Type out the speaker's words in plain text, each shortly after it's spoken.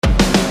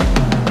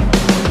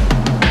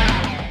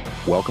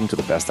Welcome to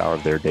the Best Hour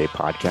of Their Day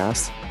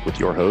podcast with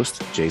your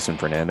host, Jason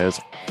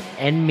Fernandez.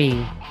 And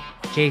me,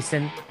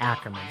 Jason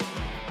Ackerman.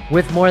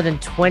 With more than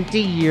 20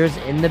 years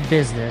in the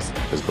business,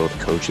 As both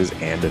coaches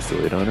and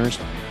affiliate owners,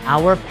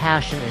 our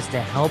passion is to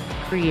help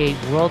create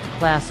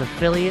world-class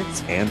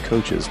affiliates and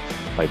coaches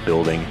by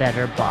building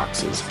better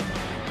boxes.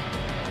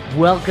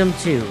 Welcome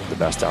to the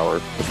best hour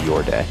of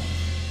your day.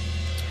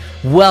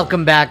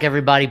 Welcome back,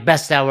 everybody.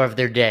 Best hour of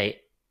their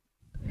day.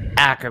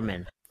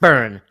 Ackerman,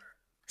 Byrne,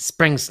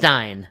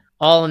 Springstein,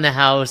 all in the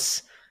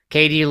house.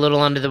 Katie, a little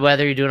under the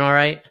weather. You doing all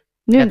right?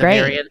 Doing Got the great.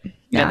 variant?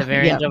 Got the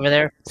variant over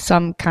there?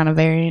 Some kind of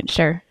variant,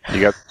 sure.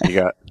 You got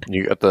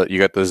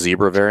the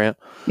zebra variant.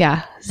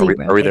 Yeah.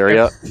 Are we there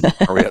yet?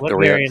 What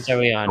variant are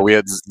we on?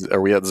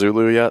 Are we at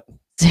Zulu yet?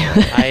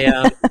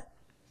 I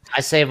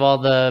save all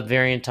the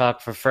variant talk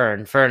for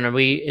Fern. Fern,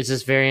 is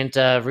this variant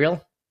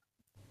real?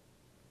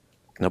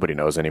 Nobody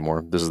knows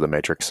anymore. This is the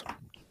Matrix.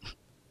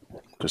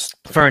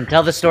 Fern,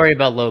 tell the story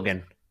about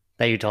Logan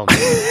that you told me.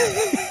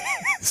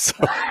 So,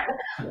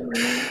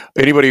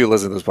 anybody who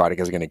listens to this podcast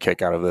is going to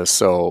kick out of this.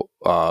 So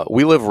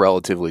we live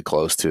relatively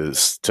close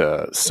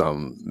to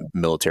some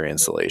military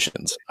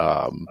installations.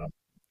 Was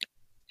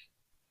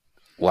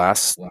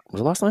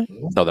it last night?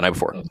 No, the night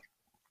before. The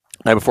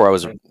night before, I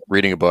was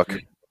reading a book.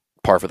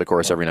 Par for the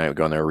course every night. I would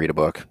go in there, read a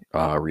book.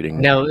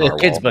 Reading. No, a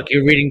kid's book.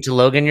 You're reading to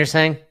Logan, you're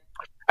saying?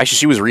 Actually,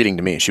 she was reading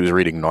to me. She was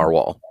reading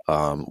Narwhal,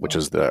 which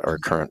is our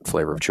current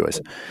flavor of choice.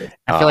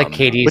 I feel like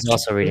Katie is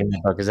also reading the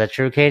book. Is that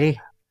true,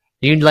 Katie?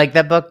 Do you like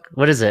that book?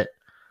 What is it?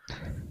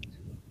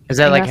 Is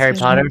that like Harry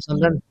Potter or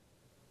something?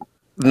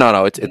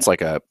 No, it's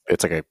like a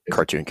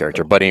cartoon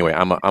character. But anyway,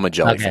 I'm a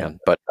Jelly fan.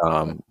 But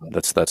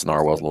that's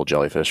Narwhal's little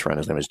jellyfish friend.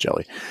 His name is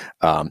Jelly.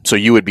 So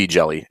you would be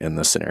Jelly in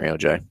this scenario,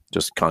 Jay.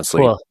 Just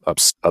constantly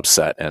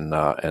upset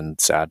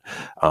and sad.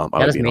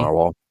 I would be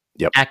Narwhal.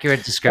 Yep.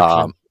 Accurate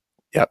description.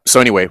 Yep.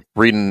 So anyway,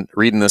 reading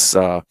this,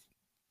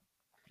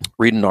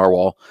 reading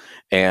Narwhal,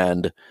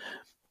 and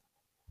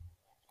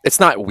it's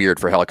not weird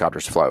for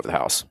helicopters to fly over the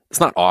house. It's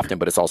not often,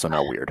 but it's also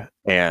not weird.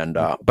 And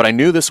but I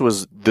knew this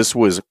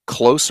was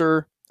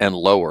closer and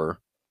lower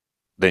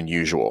than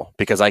usual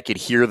because I could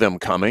hear them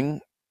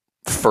coming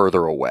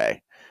further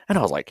away, and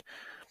I was like,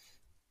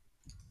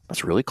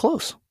 "That's really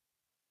close." I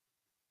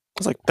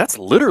was like, "That's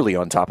literally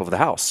on top of the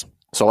house."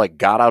 So I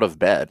got out of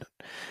bed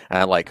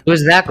and it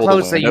was that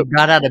close that you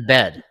got out of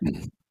bed?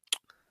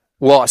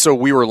 Well, so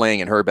we were laying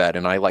in her bed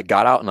and I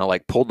got out and I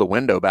pulled the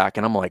window back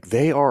and I'm like,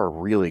 they are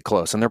really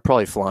close and they're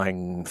probably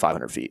flying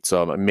 500 feet.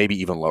 So maybe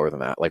even lower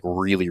than that,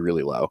 really,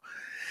 really low.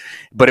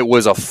 But it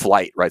was a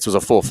flight, right? So it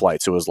was a full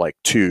flight. So it was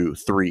 2,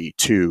 3,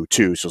 2,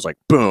 2. So it was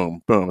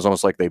boom, boom. It was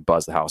almost like they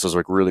buzzed the house. It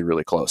was really,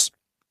 really close.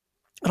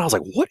 And I was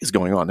like, what is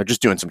going on? They're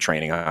just doing some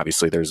training.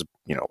 Obviously there's,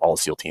 all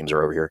the SEAL teams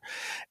are over here.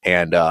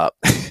 And,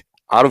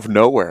 out of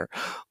nowhere,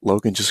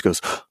 Logan just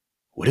goes,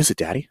 "What is it,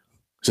 Daddy?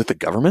 Is it the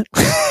government?"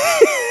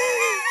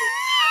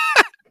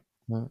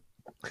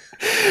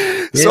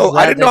 So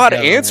I didn't know how to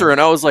answer,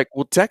 and I was like,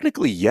 "Well,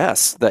 technically,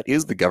 yes, that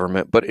is the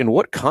government. But in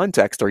what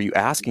context are you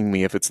asking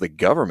me if it's the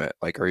government?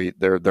 Are you?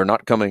 They're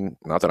not coming.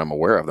 Not that I'm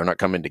aware of. They're not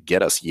coming to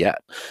get us yet."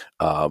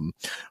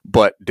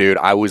 But dude,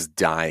 I was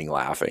dying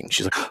laughing.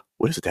 She's like,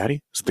 "What is it,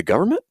 Daddy? Is it the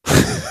government?"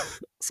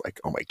 It's like,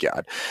 oh my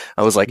god.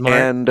 I was like,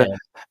 and.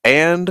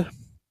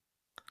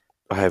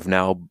 I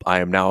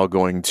am now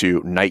going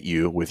to knight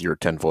you with your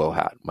tinfoil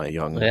hat, my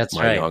young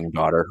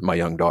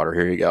daughter.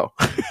 Here you go.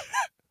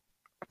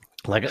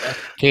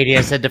 Katie,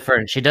 I said to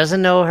Fern, she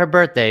doesn't know her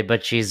birthday,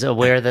 but she's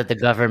aware that the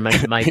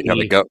government might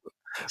be.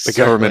 The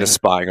government is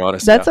spying on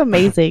us. That's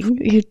amazing.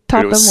 You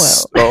taught them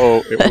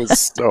well. It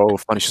was so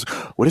funny. She's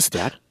like, "What is it,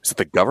 Dad? Is it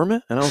the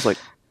government?" And I was like,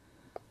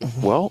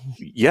 "Well,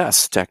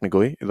 yes,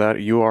 technically,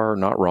 that you are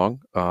not wrong.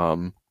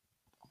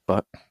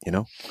 But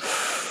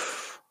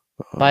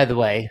By the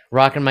way,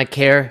 rocking my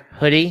Care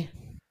hoodie,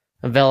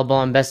 available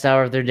on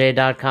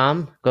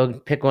besthouroftheirday.com. Go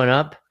pick one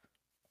up,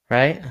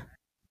 right?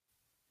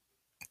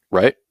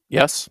 Right?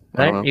 Yes.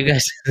 Right? You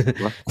guys,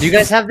 do you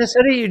guys have this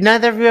hoodie?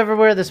 Neither of you ever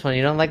wear this one.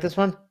 You don't like this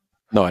one?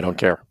 No, I don't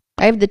care.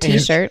 I have the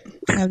T-shirt.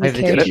 I have the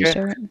Care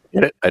T-shirt.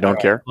 Get it? I don't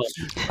care.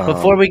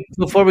 Before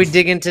we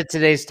dig into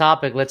today's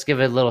topic, let's give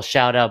a little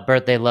shout out,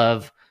 birthday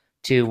love,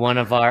 to one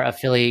of our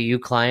Affiliate U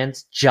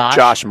clients, Josh.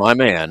 Josh, my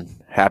man.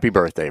 Happy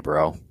birthday,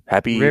 bro.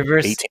 Happy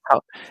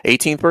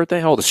 18th birthday?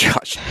 How old is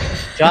Josh?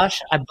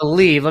 Josh, I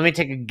believe, let me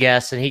take a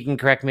guess, and he can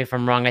correct me if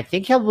I'm wrong. I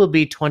think he will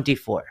be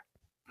 24.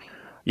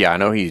 Yeah, I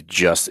know he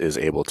just is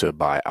able to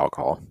buy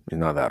alcohol. He's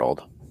not that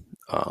old.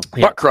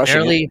 But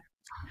crushing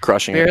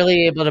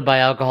barely able to buy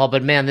alcohol.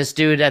 But man, this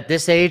dude at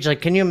this age,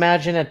 can you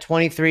imagine at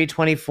 23,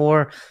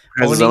 24,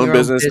 has his own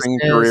business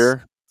and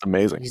career?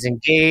 Amazing. He's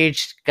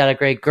engaged, got a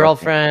great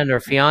girlfriend or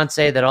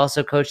fiance that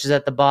also coaches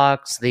at the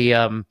box.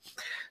 The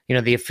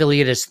the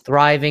affiliate is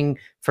thriving.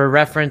 For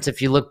reference,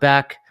 if you look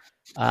back,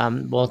 it's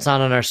not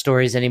on our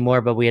stories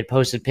anymore, but we had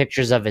posted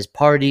pictures of his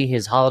party,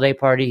 his holiday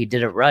party. He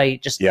did it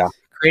right. Just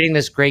creating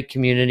this great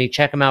community.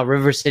 Check him out,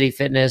 River City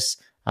Fitness.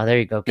 There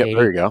you go, Katie. Yep,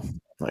 there you go.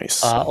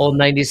 Nice. Old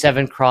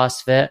 97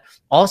 CrossFit.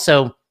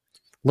 Also,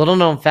 little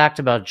known fact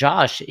about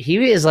Josh,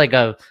 he is like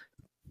a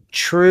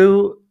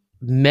true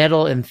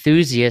metal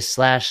enthusiast /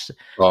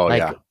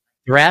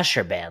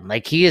 thrasher band.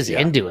 Like he is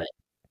into it.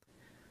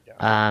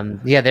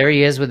 There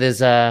he is with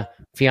his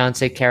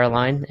fiance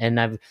Caroline, and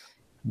I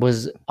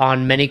was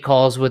on many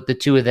calls with the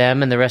two of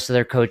them and the rest of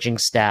their coaching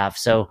staff.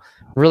 So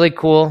really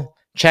cool.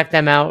 Check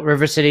them out,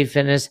 River City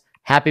Fitness.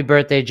 Happy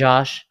birthday,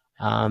 Josh.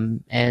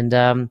 Let's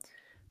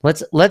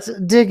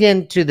dig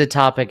into the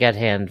topic at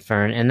hand,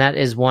 Fern, and that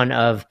is one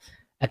of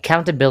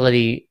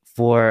accountability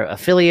for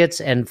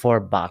affiliates and for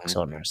box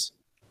owners.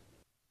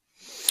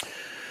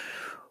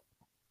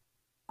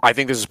 I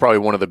think this is probably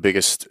one of the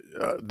biggest.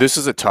 This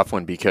is a tough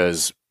one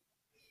because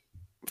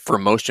for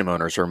most gym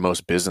owners or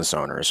most business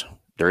owners,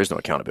 there is no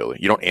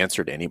accountability. You don't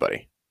answer to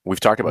anybody. We've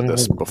talked about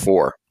this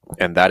before,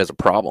 and that is a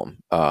problem.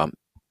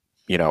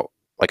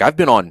 Like I've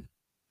been on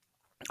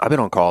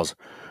calls.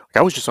 Like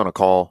I was just on a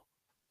call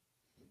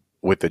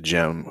with the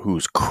gym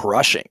who's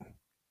crushing,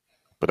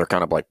 but they're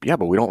kind of like, yeah,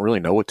 but we don't really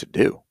know what to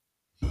do,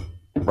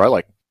 right?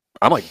 Like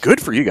I'm like,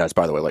 good for you guys,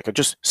 by the way. Like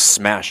just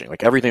smashing.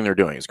 Like everything they're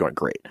doing is going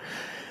great,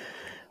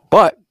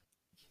 but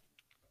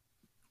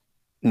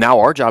now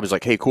our job is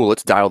like, hey, cool,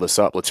 let's dial this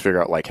up. Let's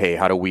figure out like, hey,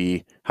 how do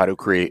we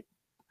create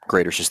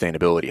greater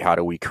sustainability? How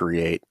do we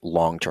create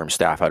long-term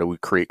staff? How do we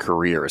create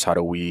careers? How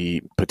do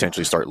we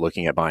potentially start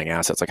looking at buying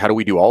assets? Like, how do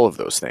we do all of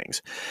those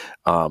things?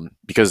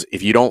 Because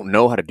if you don't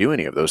know how to do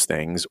any of those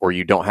things, or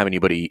you don't have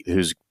anybody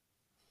who's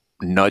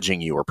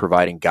nudging you or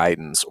providing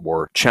guidance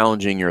or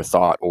challenging your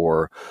thought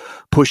or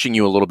pushing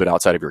you a little bit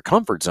outside of your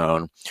comfort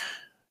zone,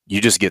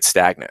 you just get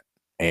stagnant.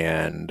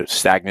 And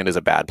stagnant is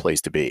a bad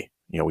place to be.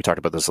 You know, we talked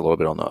about this a little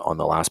bit on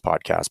the last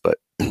podcast, but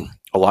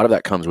a lot of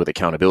that comes with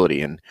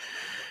accountability, and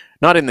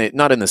not in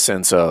the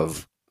sense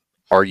of,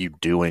 are you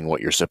doing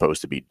what you're supposed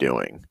to be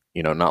doing?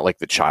 You know, not like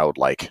the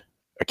childlike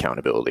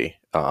accountability.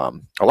 A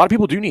lot of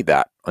people do need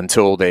that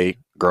until they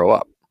grow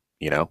up.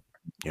 You know,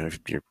 if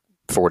you're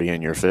 40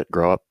 and you're fit,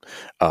 grow up.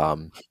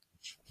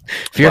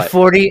 If you're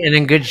 40 and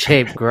in good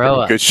shape, grow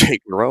up. Good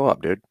shape, grow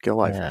up, dude. Get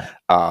life. Yeah.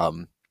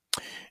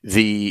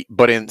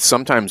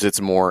 Sometimes it's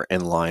more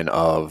in line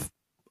of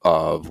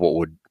what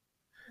would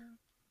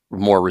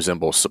more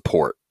resemble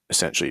support,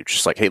 essentially.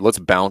 Just like, hey, let's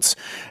bounce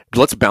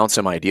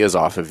some ideas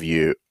off of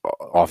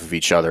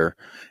each other,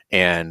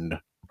 and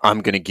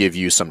I'm going to give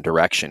you some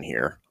direction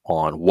here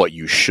on what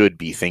you should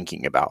be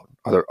thinking about,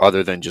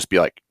 other than just be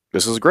like,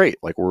 this is great,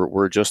 like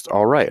we're just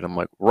all right. And I'm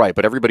like, right,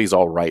 but everybody's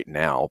all right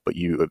now, but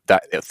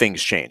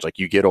things change. Like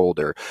you get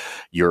older,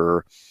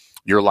 your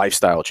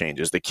lifestyle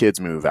changes, the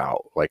kids move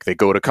out, like they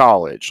go to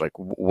college, like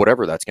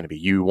whatever that's going to be,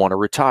 you want to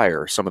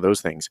retire, some of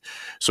those things.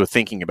 So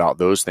thinking about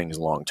those things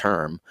long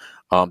term,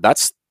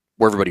 that's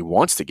where everybody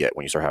wants to get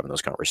when you start having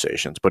those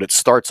conversations. But it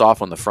starts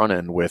off on the front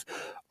end with,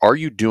 are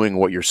you doing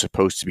what you're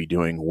supposed to be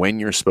doing when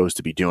you're supposed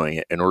to be doing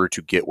it in order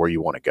to get where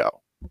you want to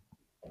go?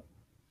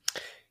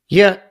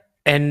 Yeah.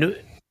 And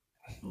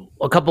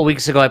a couple of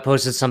weeks ago, I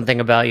posted something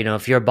about,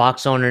 if you're a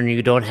box owner and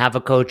you don't have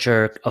a coach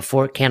or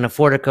can't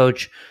afford a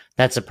coach,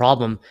 that's a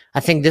problem. I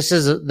think this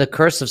is the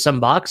curse of some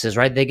boxes,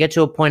 right? They get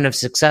to a point of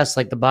success,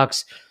 like the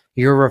box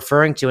you're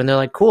referring to, and they're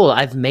like, cool,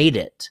 I've made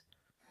it.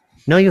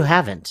 No, you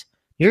haven't.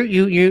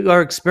 You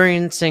are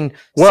experiencing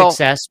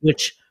success,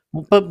 which,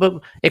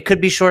 but it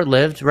could be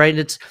short-lived, right?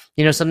 It's,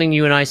 something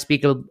you and I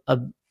speak a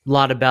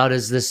lot about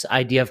is this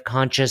idea of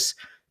conscious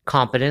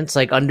competence.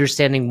 Like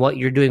understanding what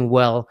you're doing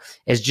well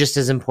is just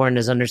as important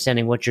as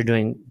understanding what you're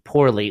doing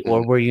poorly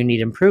or where you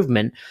need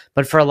improvement.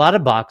 But for a lot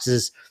of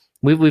boxes,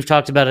 we've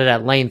talked about it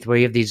at length, where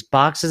you have these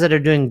boxes that are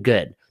doing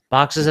good,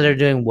 boxes that are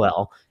doing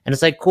well, and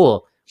it's like,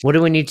 cool, what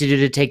do we need to do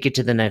to take it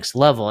to the next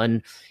level?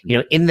 And,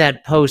 in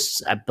that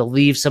post, I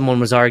believe someone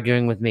was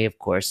arguing with me. Of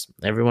course,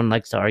 everyone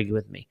likes to argue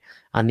with me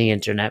on the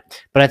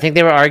internet, but I think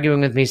they were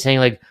arguing with me saying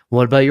like,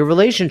 what about your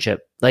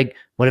relationship? Like,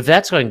 what if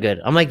that's going good?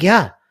 I'm like,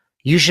 yeah,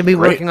 you should be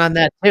working on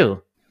that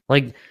too.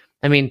 Like,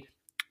 I'm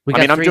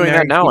doing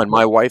that now, and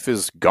my wife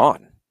is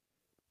gone.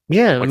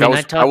 Yeah,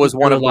 that was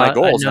one of my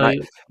goals.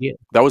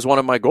 That was one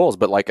of my goals.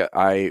 But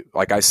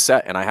I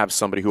set, and I have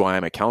somebody who I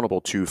am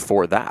accountable to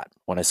for that.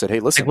 When I said, hey,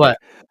 listen,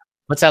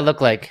 what's that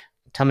look like?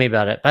 Tell me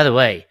about it. By the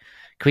way,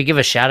 can we give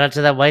a shout out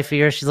to that wife of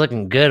yours? She's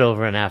looking good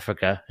over in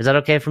Africa. Is that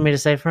okay for me to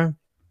say, Fern?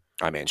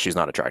 I mean, she's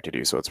not attracted to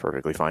you, so it's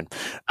perfectly fine.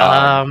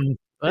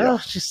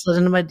 She slid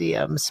into my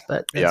DMs,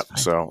 but yeah.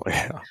 So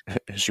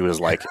she was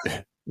like,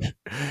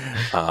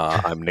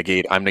 I'm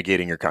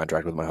negating your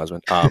contract with my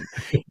husband.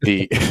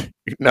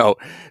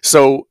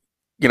 So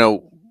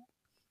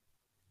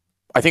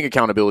I think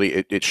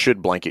accountability, it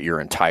should blanket your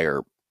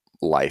entire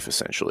life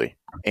essentially.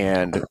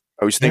 And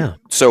I was thinking,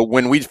 so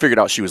when we figured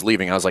out she was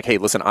leaving, I was like, hey,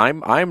 listen,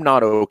 I'm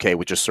not okay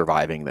with just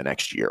surviving the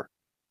next year.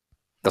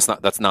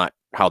 That's not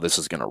how this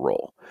is going to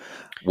roll.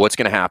 What's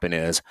going to happen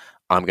is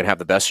I'm going to have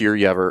the best year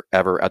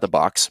ever at the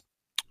box.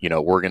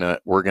 We're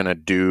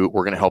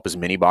gonna help as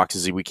many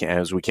boxes as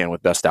we can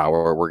with Best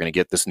Hour. We're gonna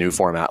get this new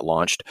format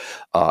launched.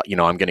 I'm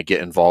gonna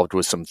get involved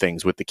with some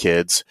things with the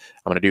kids.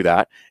 I'm gonna do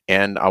that,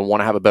 and I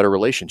want to have a better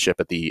relationship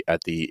at the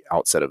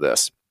outset of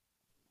this.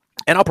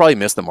 And I'll probably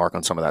miss the mark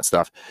on some of that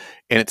stuff,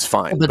 and it's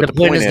fine. But the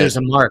point is there's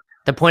a mark.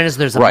 The point is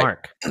there's a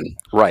mark.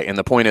 Right. And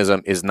the point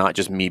is not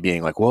just me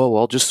being like, well,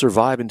 I'll just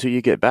survive until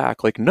you get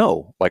back. Like,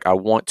 no, like I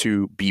want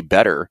to be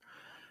better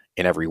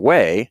in every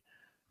way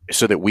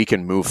so that we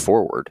can move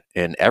forward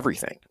in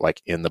everything,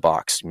 like in the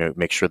box,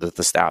 make sure that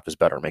the staff is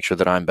better, make sure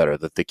that I'm better,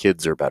 that the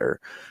kids are better,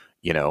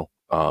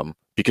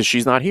 because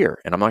she's not here,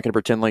 and I'm not going to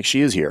pretend like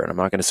she is here. And I'm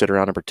not going to sit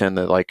around and pretend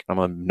that like I'm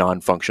a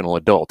non-functional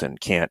adult and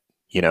can't,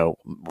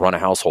 run a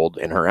household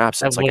in her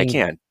absence. Like I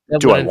can.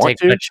 Do I want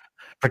to?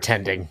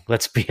 Pretending.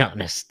 Let's be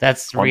honest.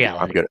 That's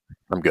reality.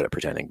 I'm good at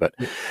pretending, but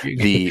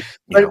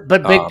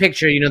but big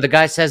picture, the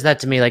guy says that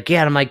to me, like,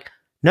 yeah, and I'm like,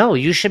 no,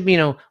 you should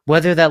be,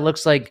 whether that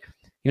looks like,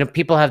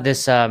 people have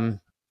this, there's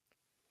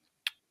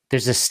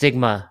a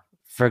stigma,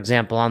 for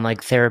example, on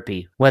like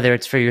therapy, whether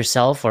it's for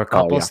yourself or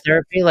couples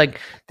therapy,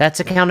 like that's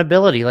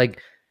accountability.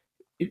 Like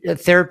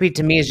therapy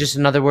to me is just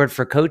another word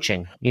for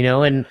coaching,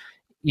 and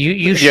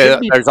you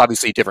should there's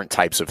obviously different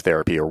types of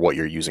therapy or what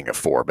you're using it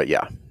for, but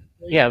yeah,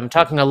 I'm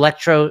talking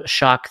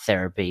electroshock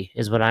therapy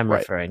is what I'm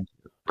referring to.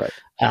 Right.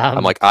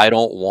 I'm like, I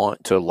don't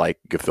want to like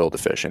gefilte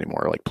fish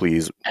anymore. Like,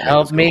 please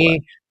help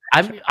me.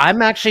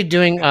 I'm actually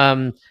doing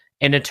an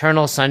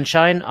Eternal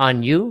Sunshine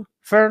on you,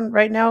 Fern,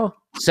 right now.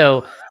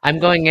 So I'm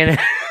going in.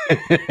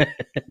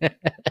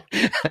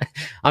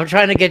 I'm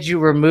trying to get you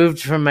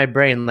removed from my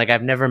brain. Like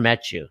I've never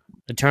met you.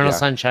 Eternal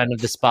Sunshine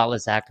of the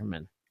Spotless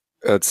Ackerman.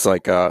 It's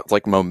like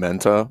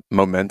Momentum.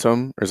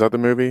 Or is that the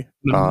movie?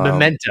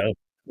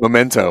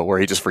 Memento, where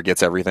he just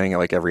forgets everything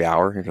like every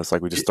hour. And just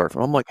like we just start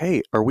from. I'm like,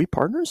 hey, are we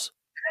partners?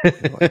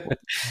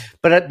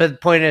 But the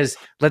point is,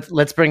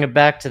 let's bring it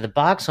back to the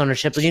box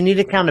ownership. But you need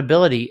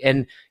accountability,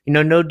 and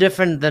no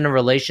different than a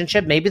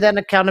relationship. Maybe that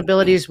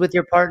accountability is with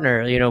your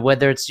partner.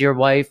 Whether it's your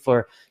wife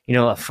or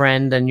a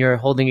friend, and you're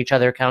holding each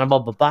other accountable.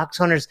 But box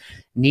owners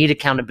need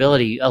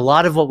accountability. A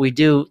lot of what we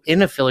do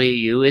in Affiliate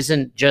U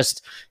isn't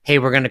just, hey,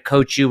 we're going to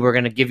coach you, we're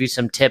going to give you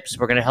some tips,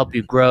 we're going to help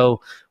you grow,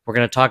 we're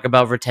going to talk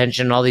about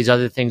retention, all these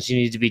other things you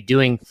need to be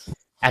doing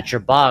at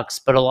your box.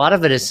 But a lot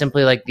of it is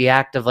simply like the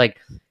act of like,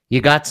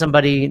 you got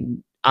somebody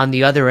on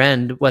the other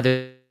end,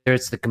 whether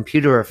it's the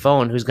computer or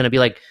phone, who's going to be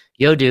like,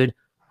 yo, dude,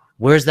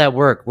 where's that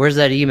work? Where's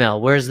that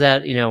email? Where's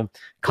that,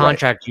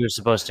 contract you were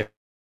supposed to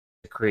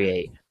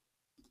create?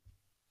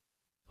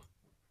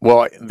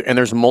 Well, and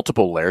there's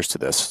multiple layers to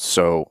this.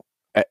 So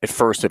at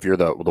first, if you're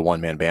the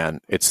one-man band,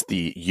 it's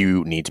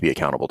you need to be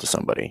accountable to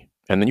somebody.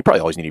 And then you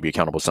probably always need to be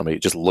accountable to somebody.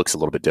 It just looks a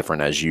little bit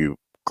different as you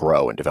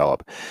grow and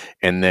develop.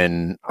 And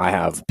then I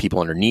have people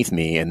underneath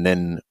me, and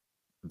then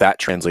that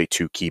translates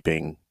to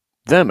keeping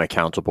them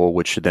accountable,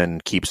 which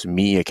then keeps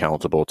me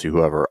accountable to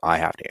whoever I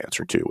have to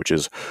answer to, which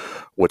is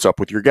what's up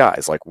with your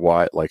guys? Like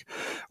why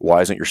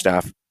isn't your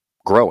staff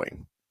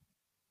growing?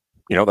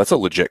 That's a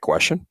legit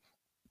question.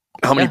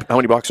 How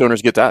many box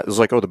owners get that? It's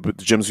like, oh, the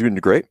gym's doing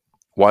great.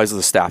 Why is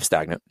the staff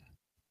stagnant?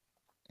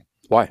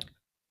 Why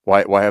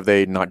have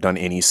they not done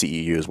any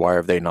CEUs? Why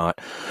have they not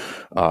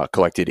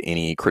collected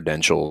any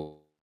credentials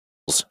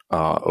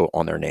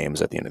on their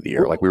names at the end of the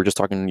year? Like we were just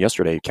talking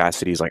yesterday,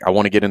 Cassidy's like, I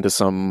want to get into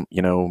some,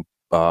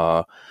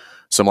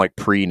 some like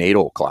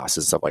prenatal classes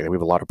and stuff like that. We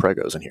have a lot of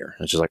pregos in here.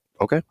 It's just like,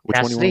 okay, which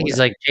Cassidy, one do you want? He's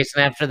like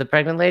chasing after the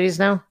pregnant ladies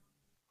now.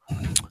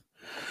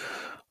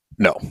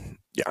 No,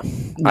 yeah,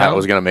 no? I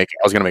was gonna make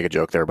a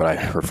joke there, but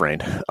I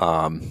refrained.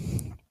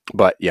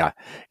 But yeah,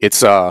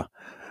 it's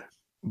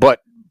but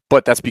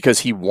that's because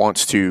he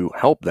wants to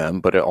help them,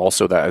 but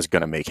also that is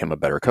going to make him a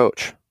better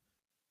coach.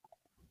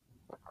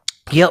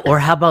 Yeah, or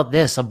how about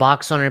this? A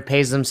box owner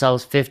pays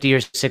themselves $50,000 or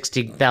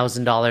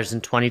 $60,000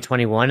 in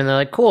 2021, and they're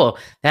like, "Cool,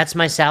 that's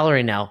my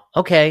salary now."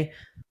 Okay,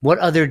 what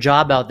other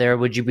job out there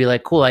would you be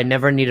like, "Cool, I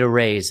never need a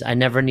raise. I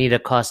never need a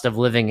cost of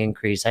living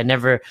increase. I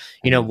never,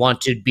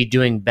 want to be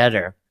doing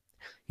better."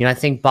 I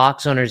think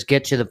box owners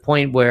get to the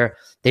point where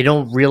they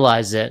don't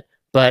realize it,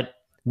 but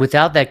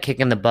without that kick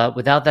in the butt,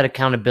 without that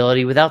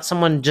accountability, without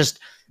someone just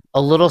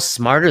a little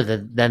smarter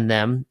than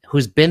them,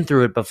 who's been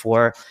through it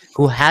before,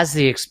 who has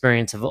the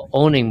experience of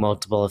owning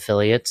multiple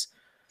affiliates,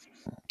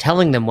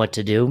 telling them what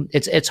to do,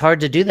 it's hard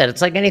to do that.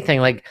 It's like anything,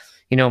 like,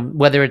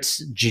 whether it's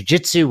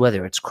jiu-jitsu,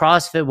 whether it's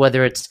CrossFit,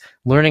 whether it's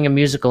learning a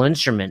musical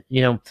instrument,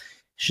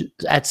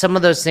 at some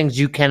of those things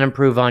you can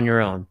improve on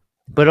your own.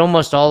 But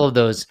almost all of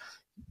those,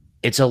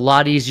 it's a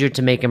lot easier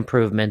to make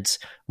improvements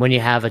when you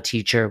have a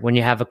teacher, when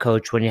you have a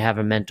coach, when you have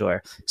a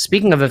mentor.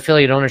 Speaking of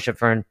affiliate ownership,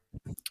 Fern,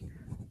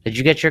 did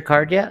you get your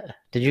card yet?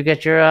 Did you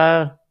get your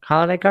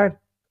holiday card?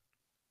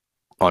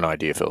 Oh, no, I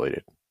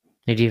de-affiliated.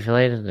 You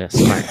de-affiliated? Yeah,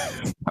 smart.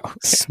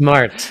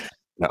 Smart.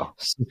 No.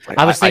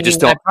 I was thinking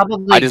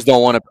I just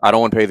don't want to. I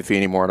don't want to pay the fee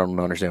anymore. I don't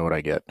understand what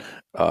I get.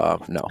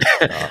 No.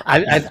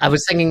 I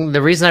was thinking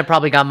the reason I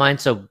probably got mine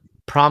so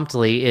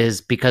promptly is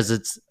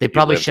because they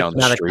probably shipped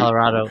it out of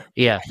Colorado.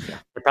 Yeah.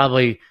 They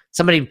probably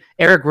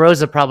Eric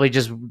Rosa probably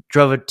just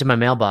drove it to my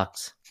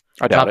mailbox.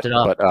 I dropped it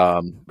off.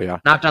 But yeah.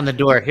 Knocked on the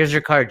door. Here's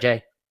your card,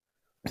 Jay.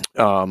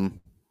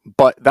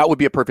 But that would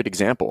be a perfect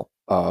example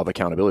of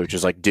accountability, which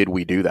is like, did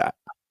we do that?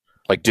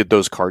 Like, did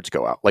those cards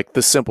go out? Like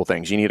the simple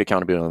things. You need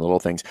accountability on the little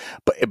things.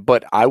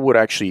 But I would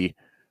actually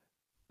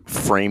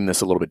frame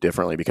this a little bit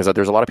differently, because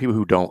there's a lot of people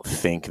who don't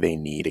think they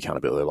need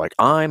accountability. They're like,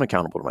 I'm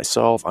accountable to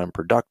myself. I'm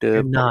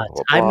productive. I'm not. Blah,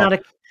 blah, blah. I'm not.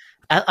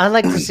 I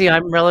like to see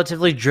I'm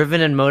relatively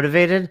driven and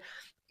motivated.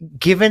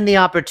 Given the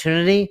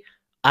opportunity,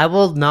 I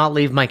will not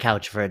leave my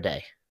couch for a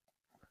day.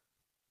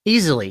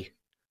 Easily.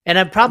 And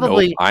I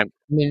probably,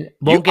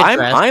 won't get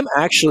dressed. I'm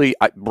actually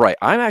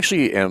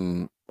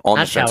am on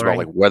the fence about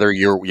like whether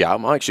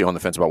I'm actually on the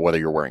fence about whether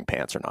you're wearing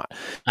pants or not.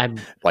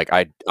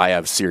 I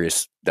have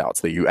serious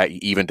doubts that you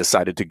even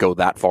decided to go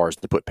that far as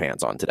to put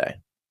pants on today.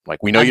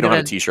 Like, we know you don't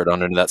have a t-shirt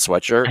under that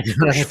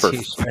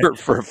sweatshirt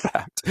for a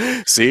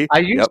fact. See, I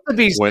used to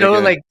be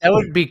like, that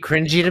would be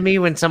cringy to me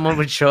when someone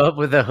would show up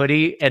with a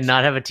hoodie and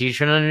not have a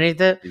t-shirt underneath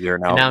it. You're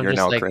now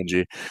like,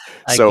 cringy.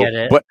 I get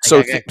it.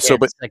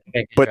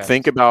 But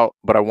think about,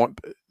 but I want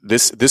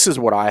this is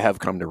what I have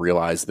come to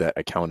realize that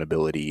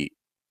accountability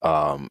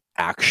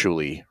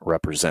actually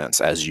represents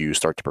as you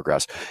start to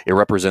progress. It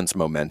represents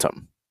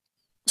momentum.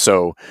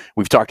 So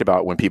we've talked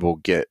about when people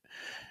get,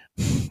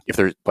 if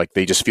they're like,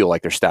 they just feel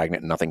like they're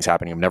stagnant and nothing's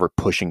happening, I'm never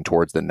pushing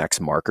towards the next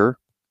marker.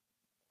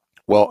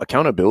 Well,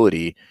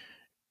 accountability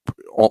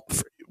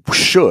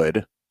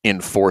should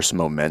enforce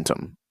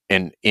momentum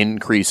and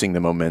increasing the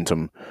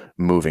momentum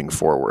moving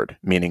forward,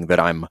 meaning that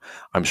I'm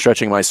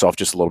stretching myself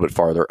just a little bit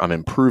farther. I'm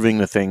improving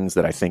the things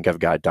that I think I've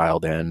got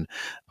dialed in.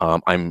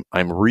 I'm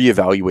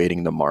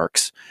reevaluating the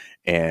marks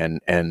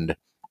and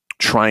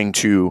trying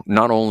to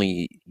not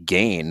only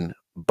gain,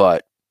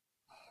 but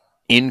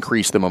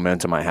increase the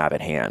momentum I have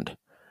at hand.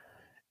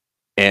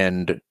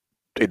 And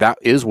that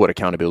is what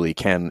accountability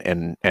can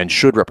and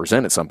should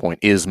represent at some point,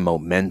 is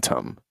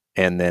momentum.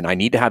 And then I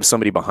need to have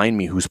somebody behind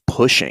me who's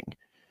pushing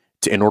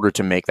in order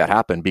to make that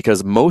happen,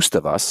 because most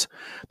of us,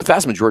 the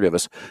vast majority of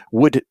us,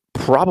 would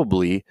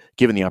probably,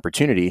 given the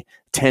opportunity,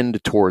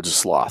 tend towards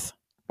sloth.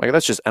 Like,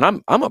 that's just, and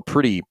I'm a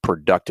pretty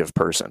productive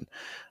person,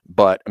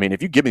 but I mean,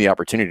 if you give me the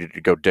opportunity to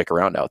go dick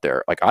around out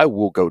there, like, I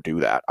will go do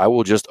that. I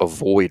will just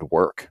avoid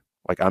work.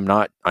 Like, I'm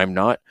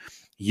not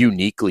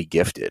uniquely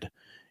gifted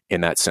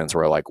in that sense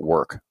where I like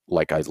work.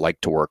 Like, I like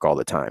to work all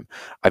the time.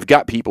 I've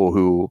got people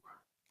who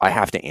I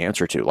have to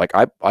answer to. Like,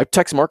 I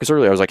texted Marcus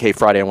earlier. I was like, hey,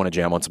 Friday, I want to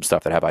jam on some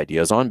stuff that I have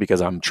ideas on,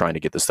 because I'm trying to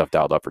get this stuff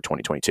dialed up for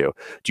 2022.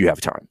 Do you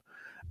have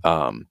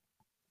time?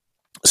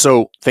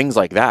 So things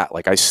like that,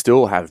 like, I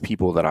still have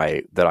people that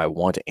I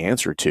want to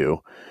answer to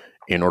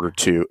in order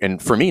to,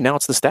 and for me now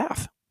it's the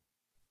staff.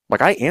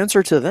 Like, I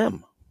answer to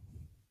them.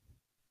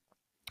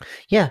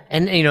 Yeah.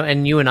 And,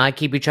 and you and I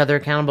keep each other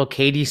accountable.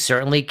 Katie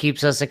certainly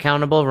keeps us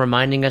accountable,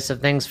 reminding us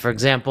of things. For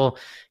example,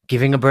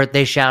 giving a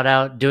birthday shout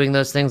out, doing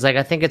those things. Like,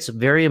 I think it's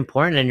very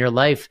important in your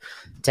life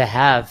to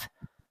have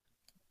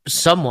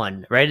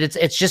someone, right?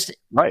 It's just,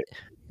 right.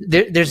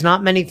 There's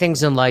not many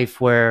things in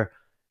life where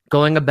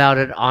going about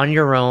it on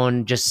your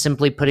own, just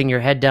simply putting your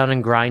head down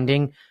and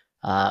grinding,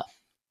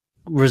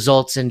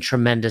 results in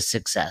tremendous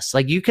success.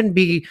 Like, you can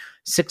be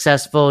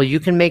successful, you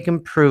can make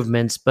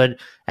improvements, but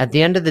at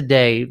the end of the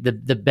day,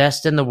 the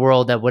best in the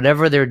world at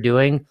whatever they're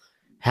doing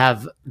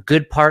have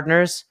good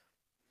partners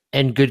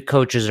and good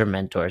coaches or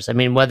mentors. I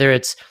mean, whether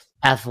it's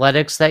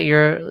athletics that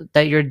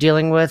you're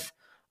dealing with,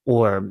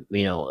 or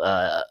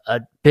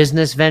a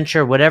business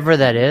venture, whatever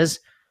that is,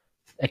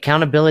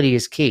 accountability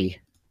is key.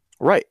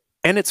 Right.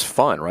 And it's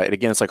fun, right?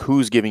 Again, it's like,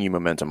 who's giving you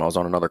momentum? I was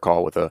on another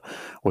call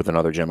with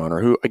another gym owner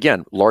who,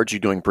 again, largely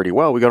doing pretty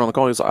well. We got on the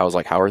call. I was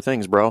like, how are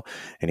things, bro?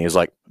 And he was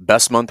like,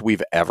 best month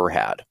we've ever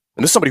had.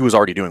 And this is somebody who was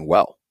already doing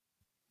well.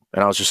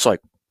 And I was just like,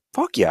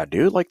 fuck yeah,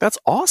 dude. Like, that's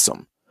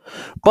awesome.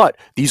 But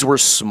these were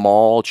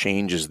small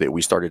changes that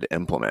we started to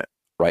implement,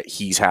 right?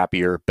 He's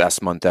happier,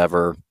 best month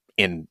ever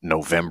in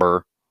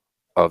November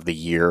of the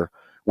year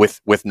with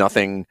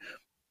nothing,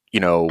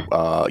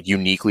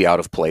 uniquely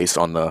out of place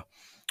on the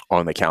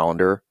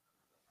calendar.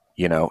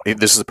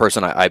 This is a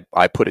person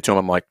I put it to him.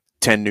 I'm like,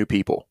 10 new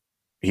people.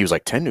 He was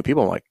like, 10 new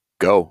people. I'm like,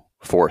 go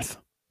forth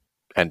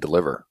and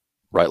deliver.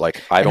 Right.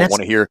 Like, I don't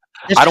want to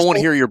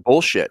hear your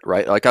bullshit.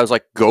 Right. Like, I was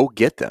like, go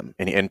get them.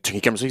 And he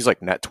comes, he's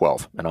like, net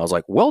 12. And I was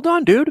like, well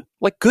done, dude.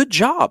 Like, good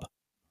job.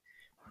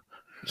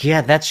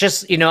 Yeah. That's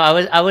just,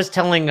 I was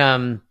telling,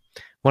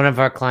 one of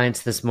our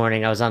clients this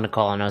morning, I was on the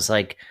call and I was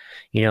like,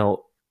 we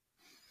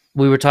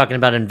were talking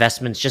about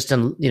investments, just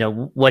in,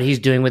 what he's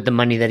doing with the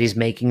money that he's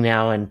making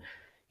now. And,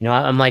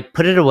 I'm like,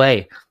 put it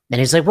away. And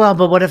he's like, well,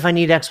 but what if I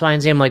need X, Y,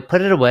 and Z? I'm like, put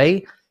it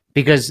away,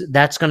 because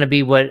that's going to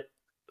be what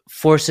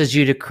forces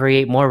you to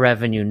create more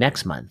revenue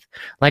next month.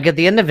 Like, at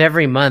the end of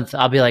every month,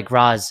 I'll be like,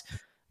 Roz,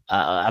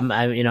 I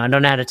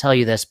don't know how to tell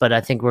you this, but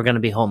I think we're going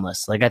to be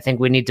homeless. Like, I think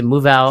we need to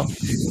move out.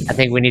 I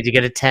think we need to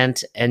get a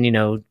tent and,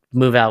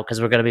 move out, because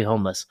we're going to be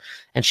homeless.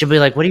 And she'll be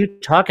like, what are you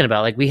talking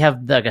about? Like, we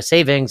have like a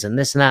savings and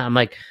this and that. I'm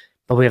like,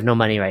 but we have no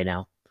money right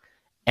now.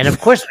 And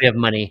of course we have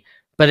money.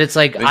 But it's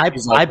like, I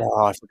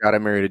forgot I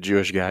married a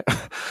Jewish guy.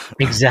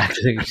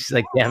 Exactly. She's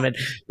like, damn it.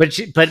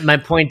 But my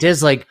point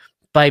is, like,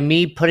 by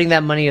me putting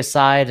that money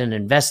aside and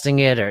investing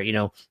it, or,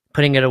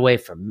 putting it away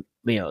for,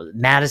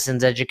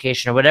 Madison's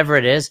education or whatever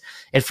it is,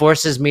 it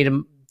forces me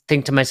to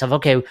think to myself,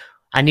 okay,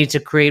 I need to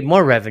create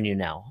more revenue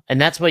now.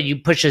 And that's what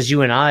pushes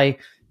you and I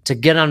to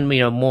get on,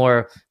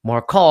 more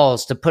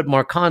calls, to put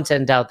more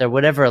content out there,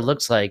 whatever it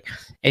looks like.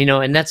 And,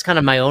 and that's kind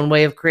of my own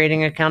way of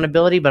creating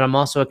accountability, but I'm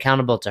also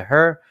accountable to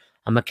her.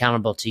 I'm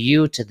accountable to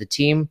you, to the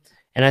team.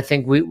 And I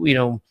think we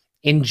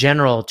in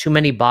general, too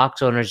many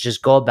box owners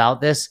just go about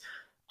this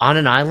on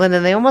an island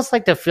and they almost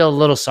like to feel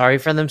a little sorry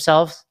for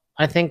themselves.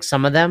 I think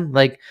some of them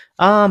like,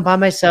 oh, I'm by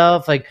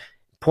myself, like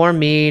poor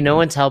me, no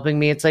one's helping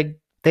me. It's like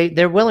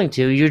they're willing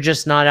to, you're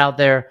just not out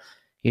there,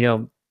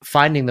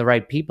 finding the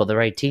right people, the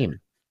right team.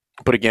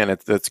 But again,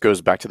 that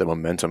goes back to the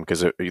momentum,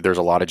 because there's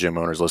a lot of gym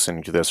owners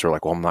listening to this who are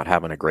like, well, I'm not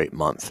having a great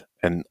month.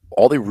 And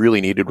all they really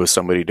needed was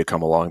somebody to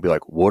come along and be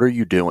like, what are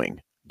you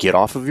doing? Get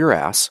off of your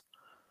ass.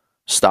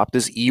 Stop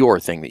this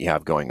Eeyore thing that you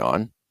have going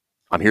on.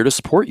 I'm here to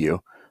support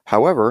you.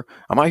 However,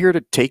 I'm not here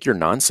to take your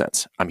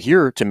nonsense. I'm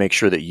here to make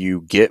sure that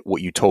you get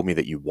what you told me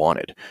that you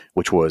wanted,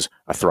 which was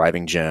a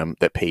thriving gym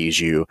that pays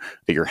you,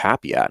 that you're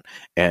happy at.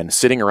 And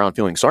sitting around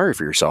feeling sorry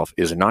for yourself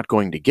is not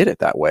going to get it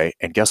that way.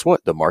 And guess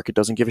what? The market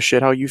doesn't give a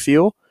shit how you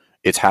feel.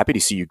 It's happy to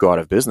see you go out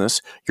of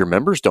business. Your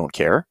members don't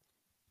care.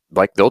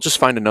 Like, they'll just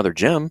find another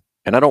gym.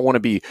 And I don't want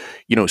to be,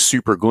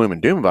 super gloom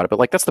and doom about it, but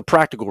like, that's the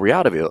practical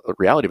reality of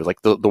it.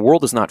 Like, the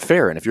world is not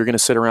fair. And if you're going to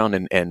sit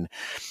around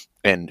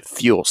and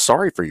feel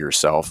sorry for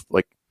yourself,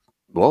 like,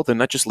 well, then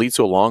that just leads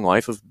to a long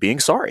life of being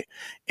sorry.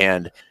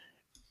 And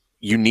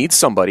you need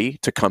somebody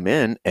to come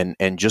in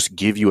and just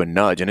give you a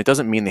nudge. And it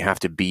doesn't mean they have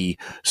to be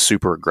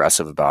super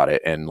aggressive about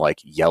it and like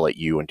yell at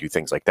you and do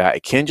things like that.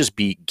 It can just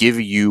be give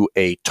you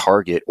a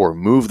target or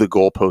move the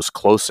goalpost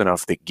close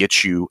enough that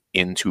gets you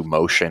into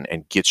motion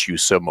and gets you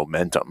some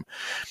momentum.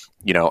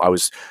 I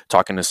was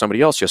talking to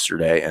somebody else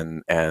yesterday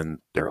and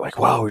they're like,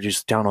 wow, we're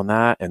just down on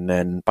that. And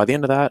then by the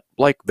end of that,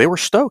 like, they were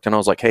stoked. And I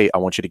was like, hey, I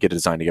want you to get a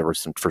design together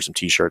for some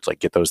t-shirts, like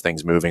get those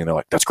things moving. And they're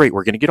like, that's great.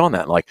 We're going to get on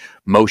that. And like,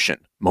 motion,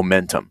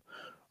 momentum,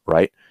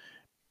 right?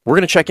 We're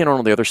going to check in on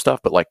all the other stuff,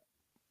 but like,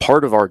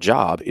 part of our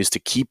job is to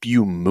keep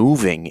you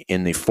moving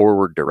in the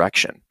forward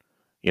direction.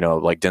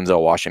 Like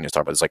Denzel Washington is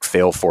talking about, it's like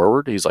fail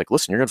forward. He's like,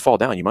 listen, you're going to fall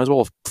down. You might as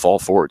well fall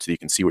forward so you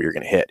can see what you're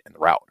going to hit in the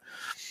route.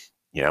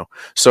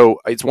 So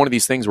it's one of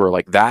these things where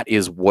like, that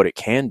is what it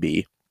can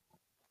be,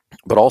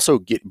 but also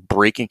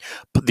breaking.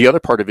 The other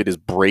part of it is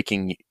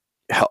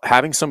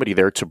having somebody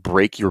there to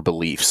break your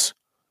beliefs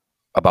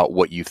about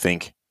what you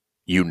think,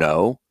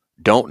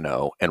 don't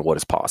know, and what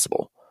is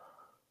possible.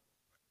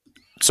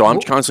 So I'm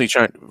constantly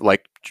trying,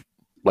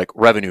 like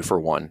revenue for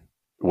one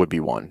would be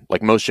one.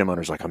 Like, most gym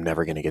owners, like, I'm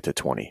never going to get to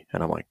 20.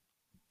 And I'm like,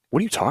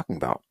 what are you talking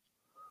about?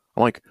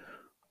 I'm like,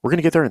 we're going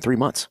to get there in 3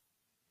 months.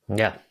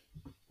 Yeah.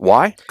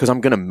 Why? Because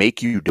I'm going to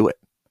make you do it.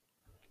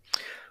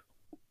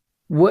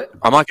 What?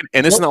 I'm not going to,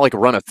 and this is not like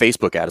run a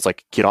Facebook ad. It's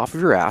like, get off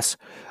of your ass.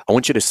 I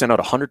want you to send out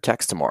 100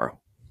 texts tomorrow.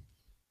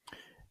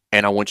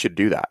 And I want you to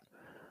do that.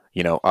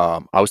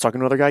 I was talking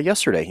to another guy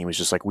yesterday. He was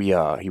just like,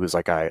 he was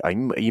like, I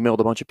emailed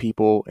a bunch of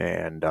people,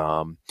 and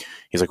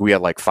he's like, we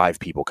had like 5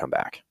 people come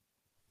back.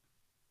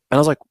 And I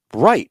was like,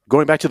 right.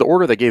 Going back to the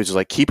order they gave, is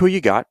like, keep who you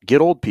got,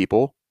 get old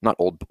people, not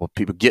old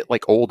people, get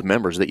like old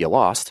members that you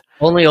lost.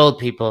 Only old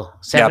people.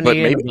 Yeah, but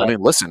maybe,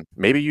 listen,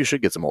 maybe you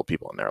should get some old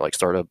people in there. Like,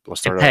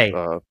 let's start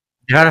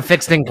you're on a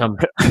fixed income.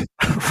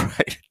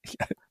 Right.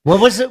 Yeah. What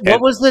was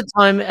the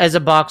time as a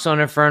box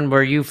owner, Fern,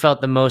 where you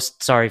felt the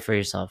most sorry for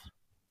yourself?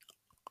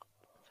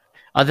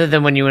 Other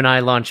than when you and I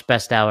launched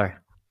Best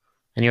Hour,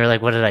 and you were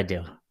like, what did I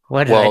do?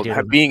 What did I do?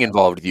 Well, being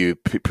involved with you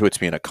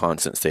puts me in a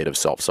constant state of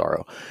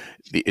self-sorrow.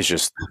 It's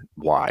just,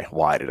 why?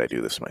 Why did I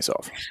do this to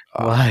myself?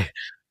 Why?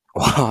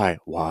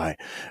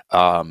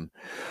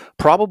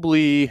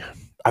 Probably,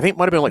 I think it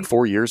might have been like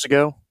 4 years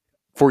ago.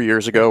 4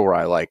 years ago, where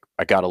I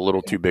got a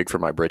little too big for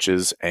my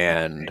britches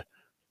and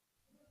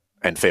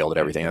failed at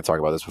everything. I talked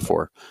about this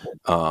before.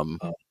 I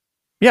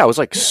was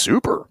like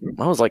super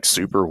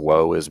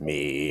woe is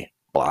me,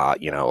 blah,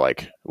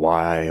 like,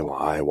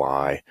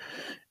 why?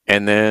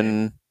 And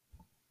then,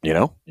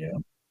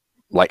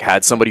 like,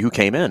 had somebody who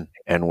came in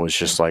and was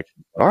just like,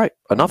 all right,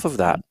 enough of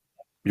that.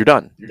 You're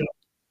done.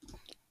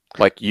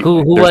 Like,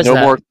 who was no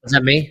that? more. Was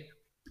that me?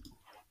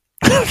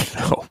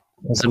 No.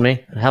 Was it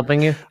me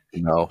helping you?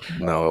 No.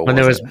 When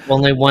there was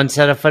only one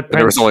set of footprints?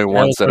 There was only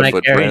one set of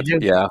footprints.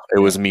 Yeah, it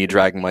was me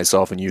dragging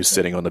myself and you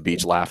sitting on the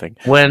beach laughing.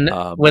 When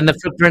the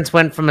footprints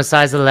went from a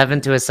size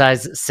 11 to a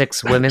size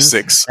 6 women's?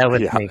 6. That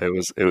was yeah, me.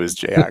 it was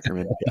Jay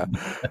Ackerman. Yeah.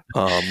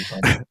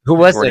 Who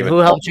was it? Who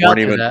helped you out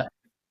with that?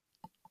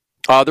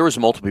 There was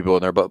multiple people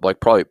in there, but like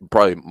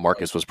probably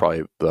Marcus was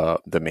probably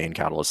the main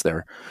catalyst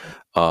there.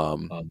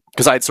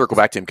 Because I had circled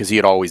back to him because he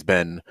had always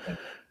been.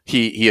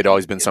 He had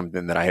always been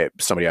something that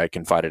somebody I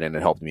confided in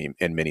and helped me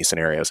in many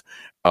scenarios.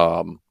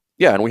 And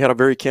we had a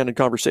very candid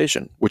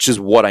conversation, which is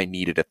what I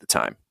needed at the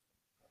time.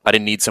 I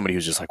didn't need somebody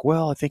who's just like,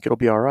 well, I think it'll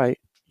be all right,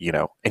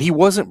 and he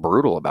wasn't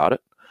brutal about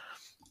it,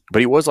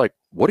 but he was like,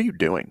 what are you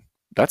doing?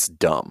 That's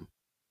dumb.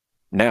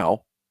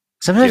 Now,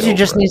 sometimes you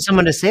just need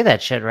someone to say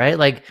that shit, right?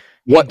 Like,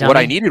 what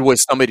I needed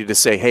was somebody to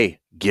say, hey,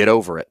 get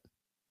over it,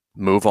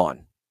 move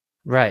on.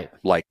 Right.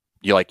 Like,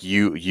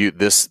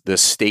 this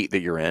state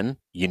that you're in,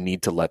 you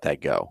need to let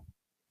that go.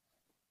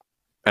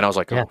 And I was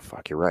like, Yeah. oh,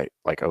 fuck, you're right.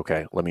 Like,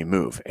 okay, let me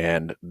move.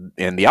 And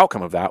the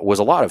outcome of that was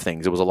a lot of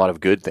things. It was a lot of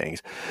good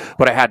things,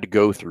 but I had to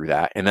go through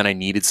that. And then I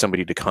needed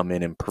somebody to come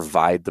in and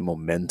provide the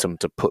momentum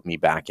to put me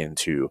back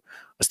into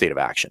a state of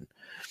action.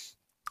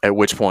 At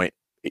which point,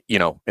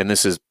 and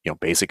this is,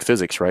 basic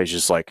physics, right? It's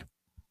just like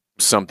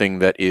something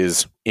that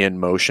is in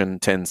motion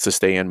tends to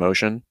stay in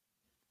motion.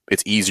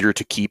 It's easier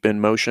to keep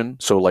in motion.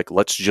 So like,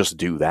 let's just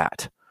do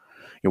that.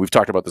 We've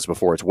talked about this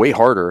before. It's way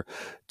harder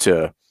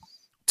to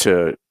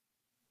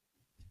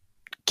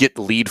get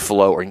lead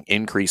flow or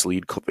increase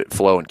lead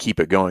flow and keep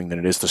it going than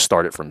it is to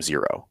start it from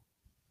zero.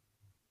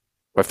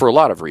 But for a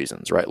lot of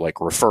reasons, right? Like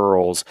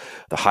referrals,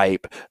 the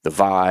hype, the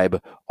vibe,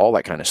 all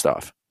that kind of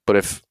stuff. But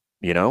if,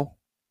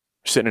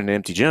 sitting in an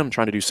empty gym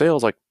trying to do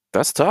sales, like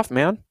that's tough,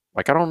 man.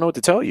 Like, I don't know what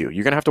to tell you.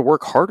 You're going to have to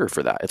work harder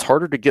for that. It's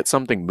harder to get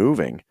something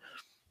moving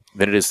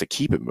than it is to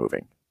keep it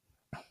moving.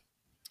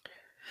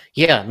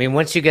 Yeah, I mean,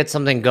 once you get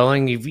something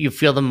going, you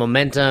feel the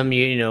momentum.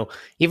 Even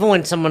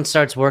when someone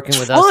starts working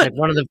with us, like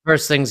one of the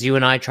first things you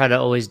and I try to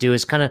always do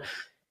is kind of,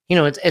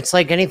 it's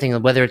like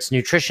anything, whether it's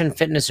nutrition,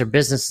 fitness, or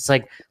business. It's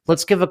like,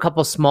 let's give a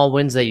couple small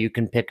wins that you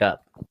can pick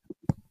up.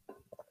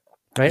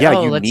 Right?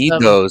 Yeah, you need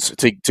those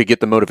to get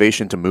the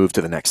motivation to move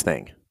to the next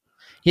thing.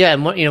 Yeah,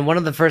 and one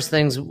of the first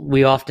things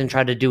we often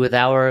try to do with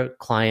our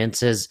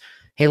clients is,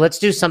 hey, let's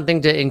do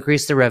something to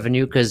increase the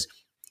revenue because,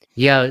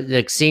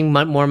 like seeing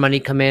more money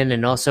come in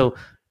and also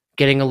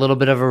getting a little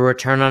bit of a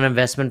return on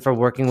investment for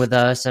working with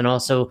us. And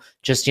also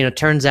just,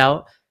 turns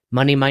out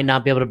money might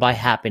not be able to buy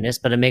happiness,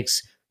 but it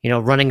makes,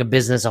 running a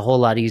business a whole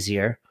lot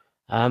easier.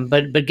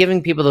 But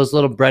giving people those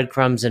little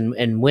breadcrumbs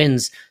and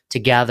wins to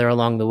gather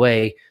along the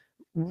way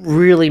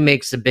really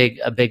makes a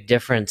big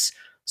difference.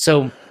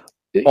 So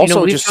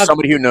also just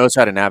somebody who knows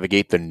how to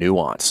navigate the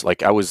nuance.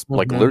 Like I was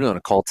like literally on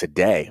a call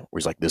today where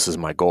he's like, this is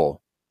my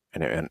goal.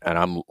 And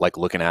I'm like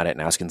looking at it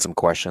and asking some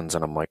questions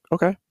and I'm like,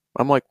 okay.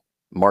 I'm like,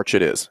 March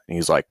it is. And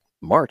he's like,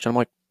 March. And I'm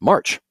like,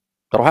 March.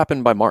 That'll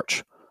happen by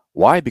March.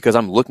 Why? Because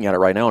I'm looking at it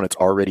right now and it's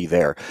already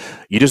there.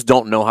 You just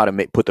don't know how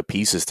to put the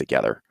pieces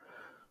together.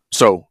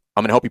 So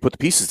I'm going to help you put the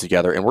pieces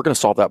together and we're going to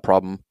solve that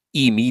problem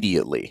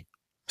immediately.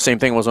 Same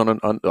thing was I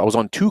was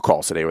on 2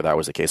 calls today where that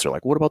was the case. They're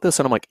like, what about this?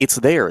 And I'm like, it's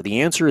there.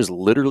 The answer is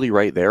literally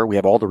right there. We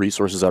have all the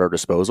resources at our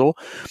disposal.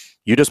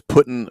 You're just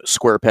putting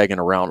square peg in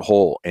a round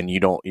hole and you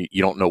don't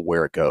know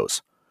where it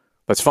goes.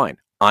 That's fine.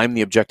 I'm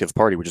the objective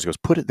party, which just goes,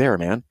 put it there,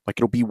 man. Like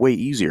it'll be way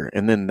easier.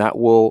 And then that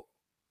will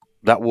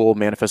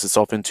manifest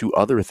itself into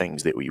other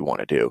things that we want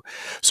to do.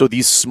 So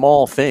these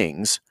small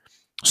things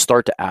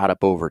start to add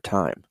up over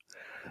time.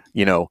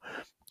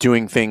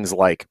 Doing things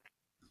like,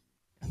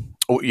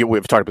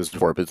 we've talked about this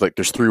before, but it's like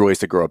there's 3 ways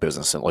to grow a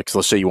business. And like, so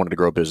let's say you wanted to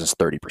grow a business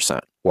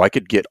 30%. Well, I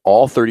could get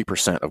all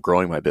 30% of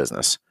growing my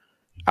business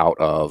out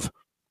of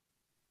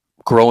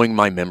growing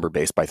my member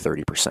base by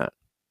 30%.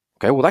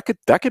 Okay, well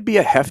that could be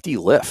a hefty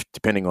lift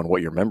depending on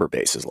what your member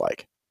base is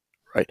like,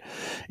 right?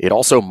 It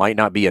also might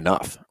not be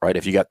enough, right?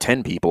 If you got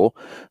 10 people,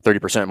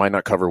 30% might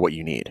not cover what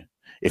you need.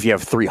 If you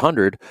have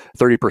 300,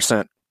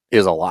 30%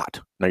 is a lot.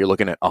 Now you're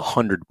looking at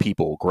 100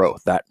 people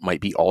growth. That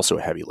might be also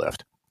a heavy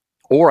lift.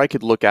 Or I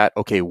could look at,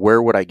 okay,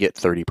 where would I get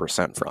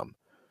 30% from?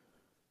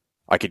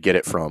 I could get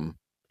it from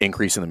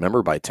increasing the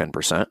member by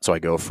 10%. So I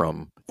go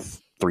from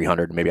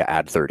 300, maybe I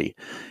add 30.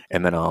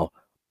 And then I'll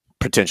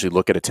potentially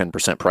look at a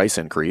 10% price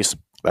increase.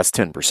 That's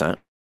 10%,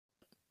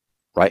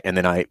 right? And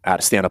then I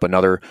stand up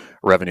another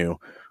revenue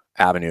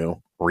avenue,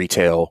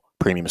 retail,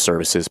 premium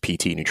services,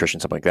 PT, nutrition,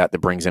 something like that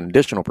brings in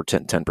additional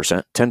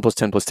 10%. 10 plus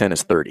 10 plus 10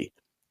 is 30.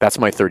 That's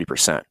my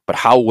 30%. But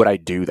how would I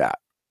do that?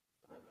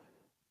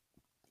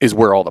 Is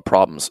where all the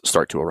problems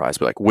start to arise.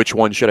 But like, which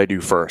one should I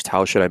do first?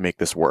 How should I make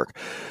this work?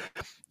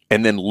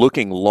 And then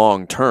looking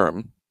long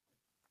term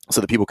so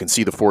that people can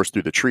see the forest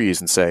through the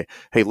trees and say,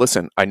 hey,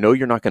 listen, I know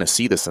you're not going to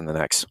see this in the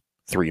next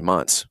 3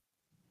 months,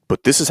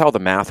 but this is how the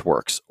math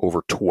works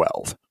over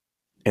 12.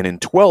 And in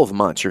 12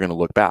 months, you're going to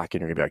look back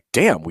and you're going to be like,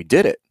 damn, we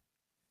did it.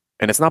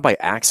 And it's not by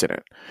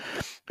accident.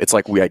 It's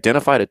like we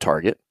identified a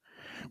target.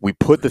 We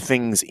put the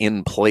things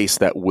in place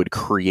that would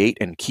create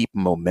and keep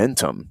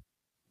momentum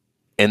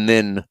and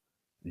then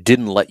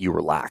didn't let you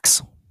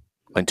relax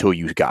until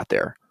you got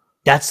there.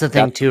 That's the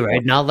thing too,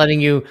 right? Not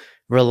letting you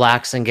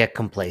relax and get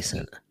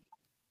complacent.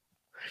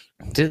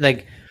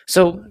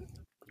 So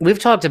we've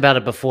talked about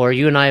it before.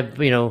 You and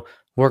I,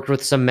 worked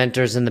with some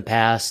mentors in the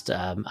past.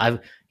 I've,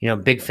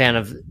 big fan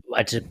of.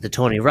 I took the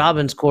Tony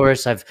Robbins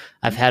course. I've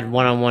had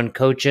one-on-one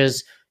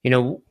coaches.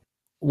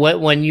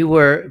 When you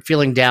were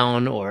feeling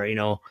down or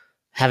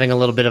having a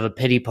little bit of a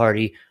pity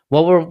party,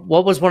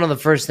 what was one of the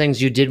first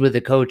things you did with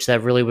the coach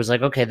that really was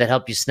like, okay, that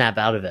helped you snap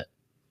out of it?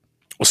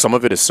 Well, some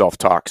of it is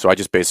self-talk. So I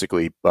just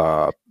basically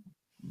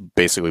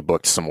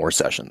booked some more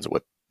sessions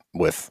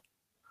with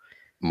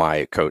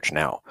my coach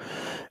now.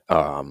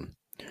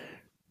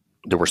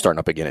 That we're starting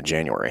up again in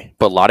January.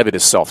 But a lot of it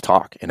is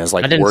self-talk. And as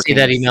like I didn't see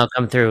that email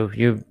come through.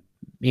 You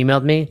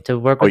emailed me to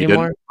work with you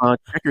more?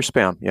 Check your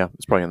spam. Yeah,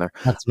 it's probably in there.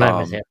 That's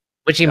my mistake.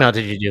 Which email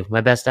did you do? My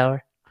best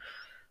hour?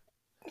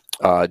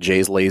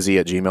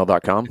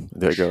 jayslazy@gmail.com.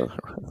 There you go.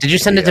 Did you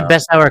send it to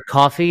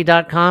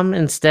besthourcoffee.com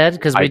instead?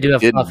 Because we do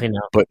have coffee now.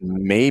 But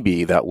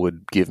maybe that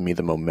would give me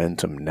the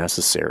momentum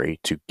necessary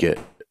to get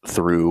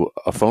through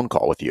a phone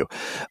call with you.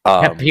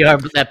 That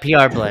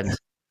PR blend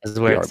is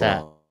where it's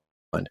at.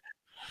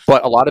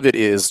 But a lot of it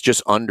is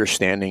just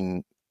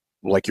understanding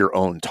like your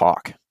own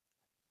talk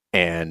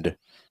and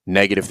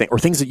negative things or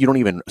things that you don't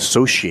even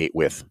associate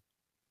with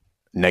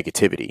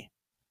negativity.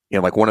 You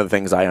know, like one of the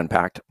things I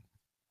unpacked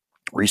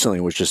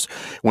recently was just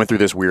went through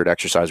this weird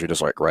exercise where you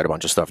just like write a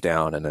bunch of stuff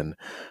down and then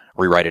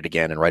rewrite it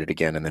again and write it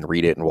again and then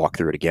read it and walk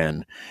through it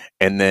again.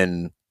 And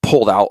then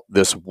pulled out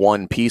this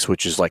one piece,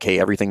 which is like, hey,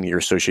 everything that you're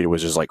associated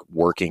with is like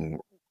working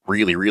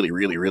really, really,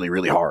 really, really,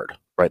 really hard,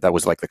 right? That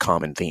was like the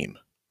common theme.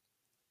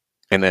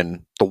 And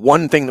then the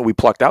one thing that we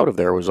plucked out of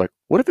there was like,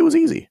 what if it was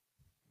easy?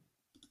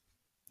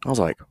 I was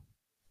like,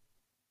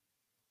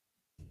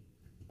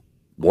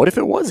 what if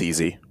it was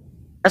easy?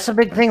 That's a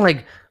big thing.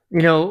 Like,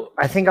 you know,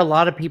 I think a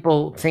lot of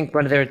people think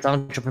whether it's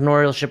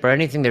entrepreneurship or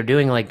anything they're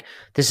doing, like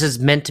this is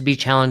meant to be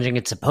challenging.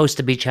 It's supposed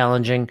to be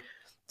challenging.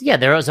 Yeah,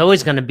 there's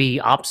always going to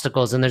be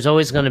obstacles and there's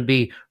always going to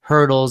be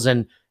hurdles,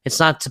 and it's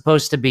not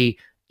supposed to be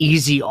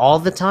easy all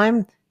the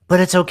time,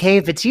 but it's okay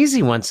if it's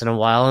easy once in a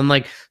while. And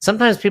like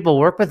sometimes people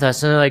work with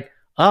us and they're like,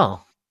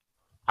 oh,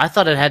 I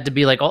thought it had to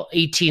be like all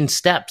 18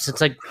 steps.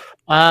 It's like,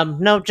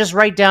 no, just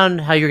write down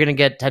how you're going to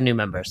get 10 new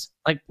members.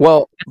 Like,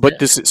 well, but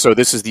this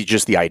is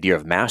just the idea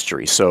of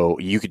mastery. So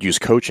you could use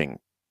coaching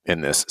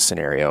in this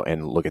scenario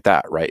and look at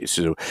that, right?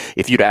 So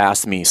if you'd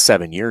asked me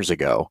 7 years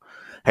ago,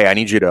 hey, I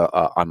need you to,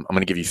 I'm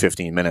going to give you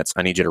 15 minutes.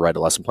 I need you to write a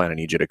lesson plan. I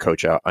need you to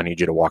coach out. I need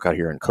you to walk out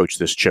here and coach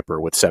this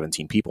chipper with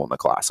 17 people in the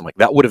class. I'm like,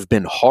 that would have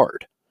been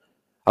hard.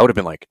 I would have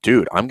been like,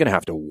 dude, I'm going to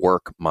have to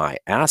work my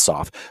ass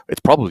off. It's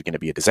probably going to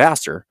be a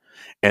disaster.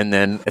 And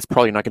then it's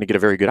probably not going to get a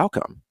very good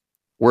outcome.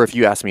 Where if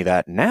you ask me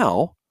that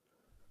now,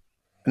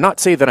 not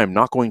say that I'm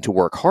not going to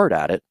work hard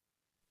at it,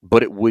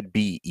 but it would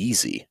be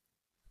easy,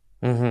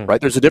 right?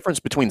 There's a difference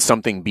between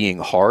something being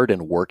hard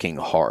and working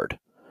hard,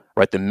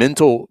 right? The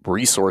mental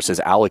resources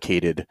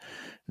allocated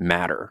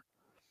matter.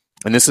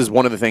 And this is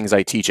one of the things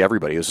I teach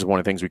everybody. This is one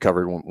of the things we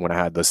covered when I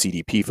had the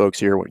CDP folks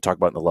here, when we talk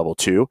about in the level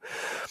 2.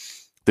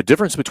 The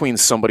difference between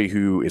somebody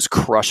who is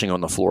crushing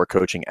on the floor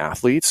coaching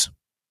athletes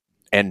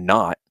and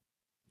not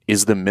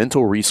is the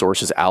mental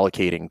resources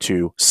allocating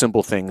to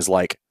simple things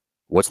like,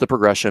 what's the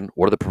progression?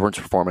 What are the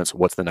performance?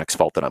 What's the next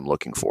fault that I'm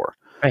looking for?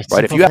 Right.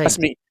 If you ask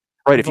me,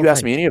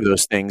 any of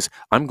those things,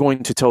 I'm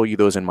going to tell you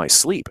those in my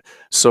sleep.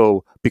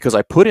 So because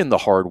I put in the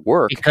hard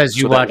work. Because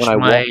you watched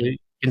my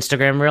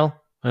Instagram reel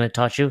when I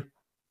taught you?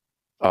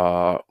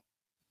 No,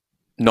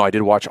 I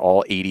did watch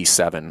all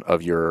 87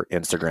 of your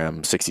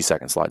Instagram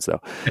 60-second slides though.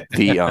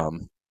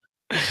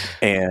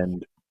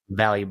 And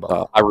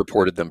valuable. I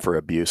reported them for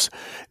abuse.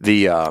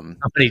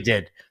 Somebody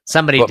did.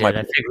 I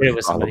figured it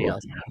was somebody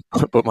else.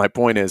 But my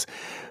point is,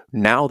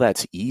 now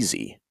that's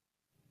easy.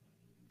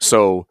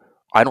 So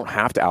I don't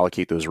have to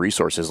allocate those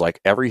resources. Like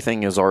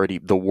everything is already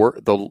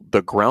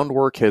the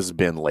groundwork has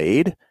been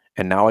laid,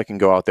 and now I can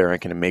go out there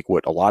and can make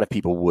what a lot of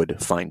people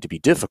would find to be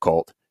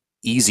difficult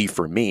easy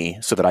for me,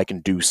 so that I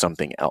can do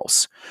something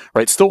else.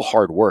 Right? It's still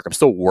hard work. I'm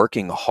still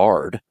working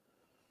hard,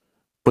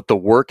 but the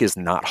work is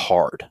not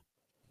hard.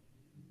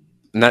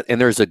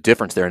 And there's a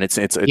difference there, and it's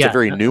a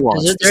very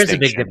nuanced. There is a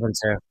big difference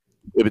there.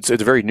 It's a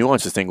very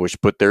nuanced distinguish,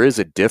 but there is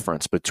a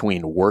difference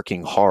between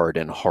working hard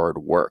and hard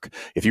work.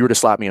 If you were to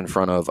slap me in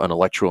front of an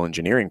electrical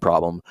engineering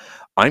problem,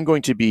 I'm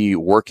going to be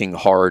working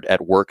hard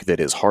at work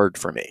that is hard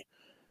for me.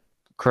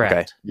 Correct.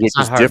 Okay? Which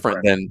is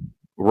different than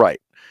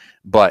right,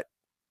 but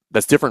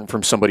that's different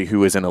from somebody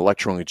who is an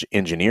electrical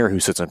engineer who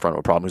sits in front of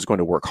a problem who's going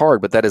to work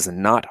hard, but that is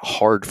not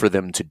hard for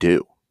them to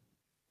do.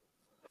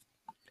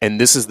 And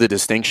this is the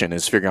distinction,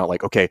 is figuring out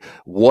like, okay,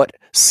 what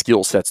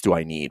skill sets do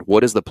I need?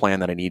 What is the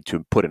plan that I need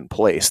to put in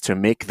place to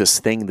make this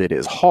thing that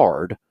is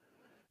hard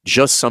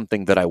just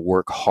something that I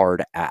work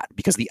hard at?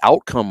 Because the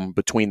outcome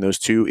between those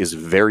two is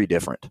very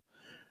different.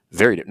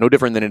 No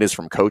different than it is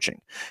from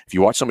coaching. If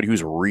you watch somebody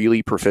who's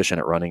really proficient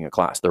at running a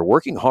class, they're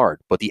working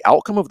hard, but the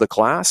outcome of the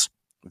class,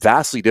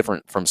 vastly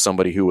different from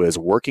somebody who is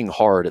working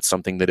hard at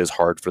something that is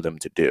hard for them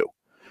to do.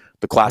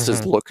 The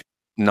classes look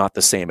not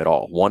the same at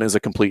all. One is a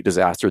complete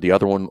disaster. The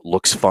other one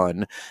looks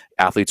fun.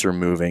 Athletes are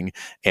moving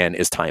and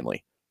is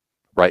timely,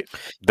 right?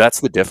 That's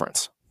the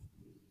difference.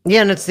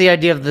 Yeah. And it's the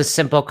idea of the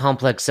simple,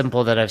 complex,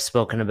 simple that I've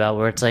spoken about,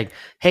 where it's like,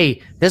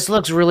 hey, this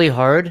looks really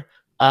hard.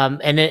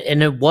 And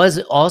it was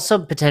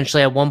also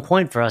potentially at one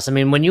point for us. I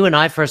mean, when you and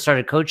I first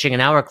started coaching, an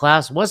hour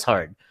class was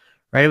hard,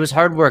 right? It was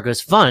hard work. It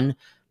was fun,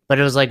 but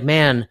it was like,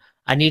 man,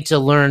 I need to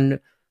learn,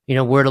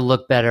 where to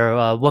look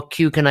better. What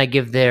cue can I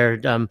give there?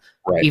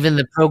 Right. Even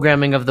the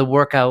programming of the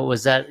workout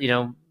was that,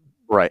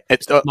 right.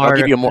 I'll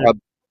give you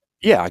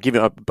I'll give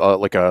you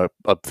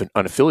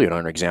an affiliate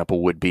on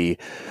example would be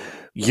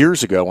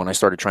years ago when I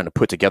started trying to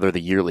put together the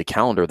yearly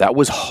calendar. That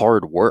was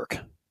hard work,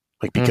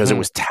 like because it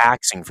was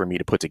taxing for me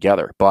to put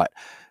together. But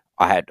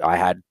I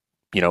had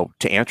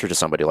to answer to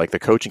somebody. Like the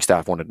coaching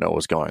staff wanted to know what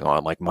was going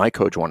on. Like my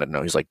coach wanted to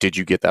know. He's like, "Did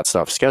you get that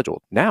stuff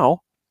scheduled?"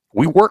 Now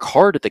we work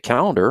hard at the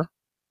calendar,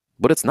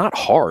 but it's not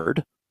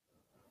hard.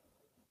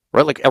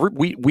 Right, like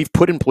we've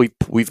put in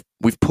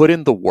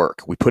the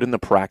work, we put in the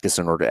practice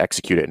in order to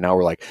execute it. And now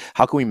we're like,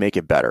 how can we make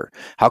it better?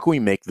 How can we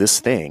make this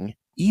thing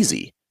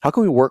easy? How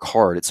can we work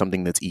hard at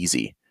something that's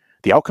easy?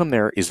 The outcome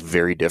there is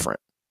very different.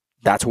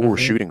 That's what we're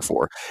shooting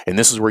for, and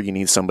this is where you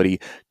need somebody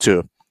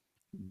to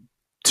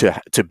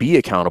be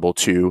accountable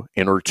to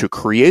in order to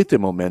create the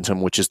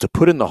momentum, which is to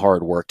put in the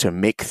hard work to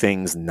make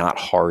things not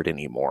hard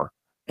anymore.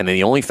 And then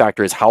the only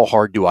factor is, how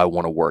hard do I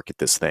want to work at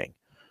this thing?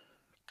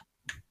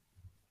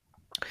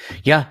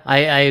 Yeah, I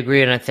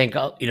agree. And I think,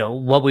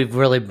 what we've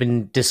really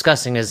been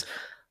discussing is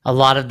a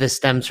lot of this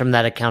stems from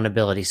that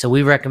accountability. So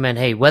we recommend,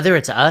 hey, whether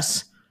it's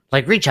us,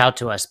 like reach out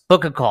to us,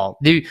 book a call.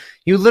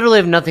 You literally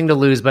have nothing to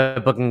lose by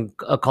booking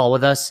a call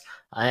with us.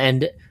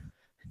 And,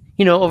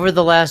 over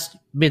the last,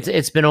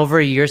 it's been over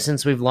a year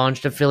since we've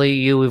launched Affiliate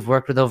U. We've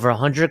worked with over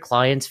 100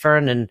 clients,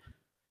 Fern, and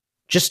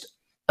just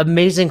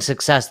amazing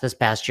success this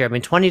past year. I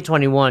mean,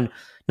 2021,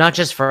 not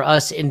just for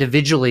us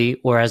individually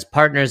or as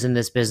partners in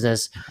this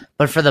business,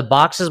 but for the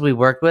boxes we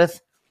worked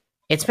with,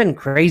 it's been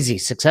crazy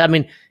success. I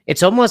mean,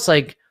 it's almost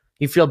like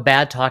you feel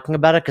bad talking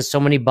about it because so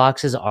many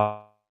boxes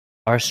are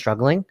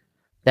struggling,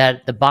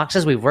 that the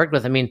boxes we've worked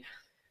with, I mean,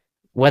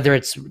 whether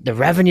it's the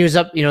revenue's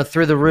up,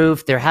 through the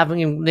roof, they're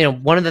having,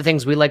 one of the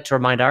things we like to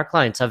remind our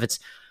clients of, it's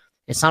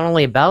not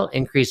only about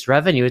increased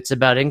revenue, it's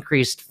about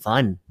increased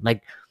fun.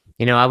 Like,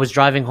 I was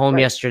driving home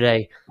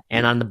yesterday,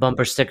 and on the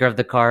bumper sticker of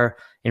the car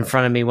in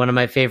front of me, one of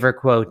my favorite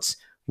quotes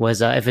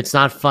was, if it's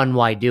not fun,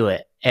 why do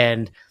it?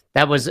 And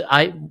that was,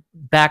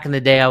 back in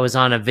the day, I was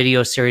on a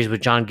video series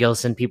with John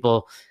Gilson.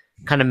 People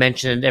kind of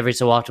mentioned it every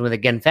so often with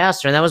Again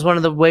Faster. And that was one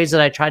of the ways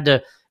that I tried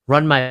to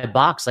run my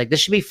box. Like,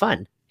 this should be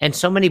fun. And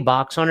so many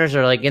box owners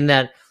are like in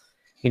that,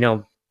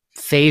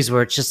 phase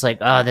where it's just like,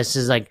 this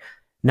is like,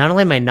 not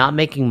only am I not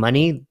making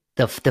money,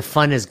 the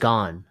fun is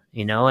gone,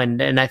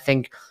 and I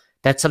think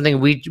that's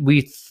something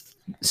we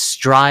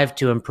strive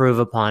to improve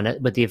upon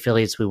it with the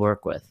affiliates we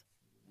work with.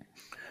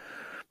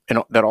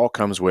 And that all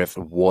comes with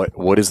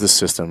what is the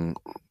system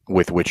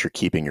with which you're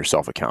keeping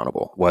yourself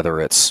accountable, whether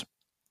it's,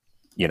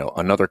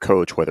 another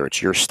coach, whether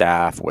it's your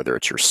staff, whether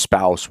it's your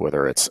spouse,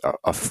 whether it's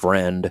a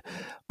friend,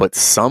 but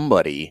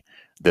somebody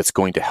that's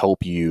going to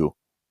help you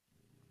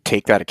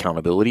take that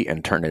accountability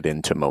and turn it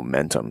into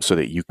momentum so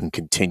that you can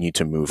continue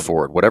to move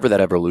forward, whatever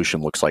that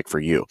evolution looks like for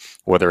you,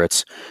 whether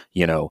it's,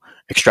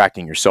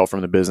 extracting yourself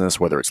from the business,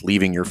 whether it's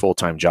leaving your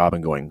full-time job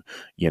and going,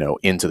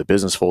 into the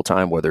business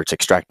full-time, whether it's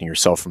extracting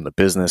yourself from the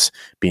business,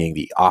 being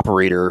the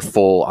operator,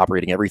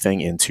 operating everything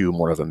into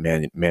more of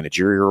a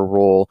managerial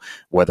role,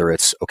 whether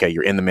it's, okay,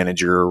 you're in the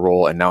managerial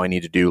role and now I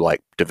need to do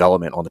like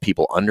development on the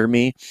people under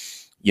me.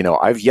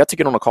 I've yet to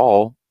get on a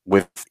call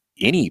with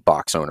any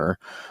box owner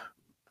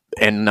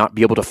and not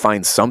be able to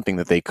find something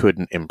that they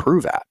couldn't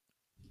improve at,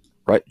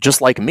 right?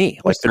 Just like me,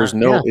 like there's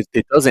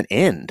it doesn't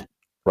end,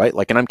 right?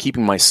 Like, and I'm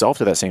keeping myself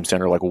to that same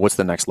standard. Like, well, what's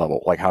the next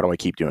level? Like, how do I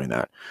keep doing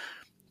that?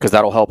 Because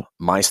that'll help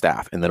my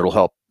staff, and then it'll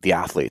help the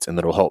athletes, and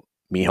then it'll help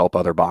me help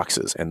other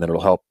boxes, and then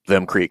it'll help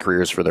them create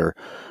careers for their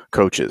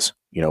coaches,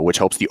 which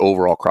helps the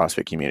overall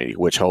CrossFit community,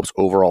 which helps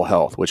overall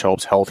health, which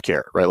helps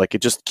healthcare, right? Like,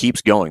 it just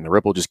keeps going. The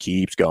ripple just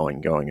keeps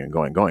going.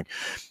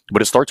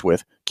 But it starts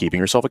with keeping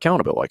yourself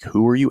accountable. Like,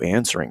 who are you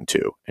answering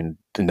to? And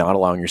not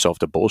allowing yourself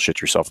to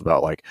bullshit yourself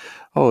about like,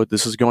 oh,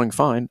 this is going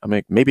fine. I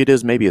mean, maybe it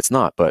is, maybe it's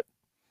not, but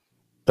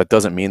that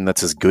doesn't mean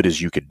that's as good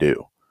as you could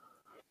do.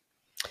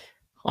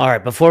 All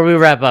right. Before we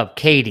wrap up,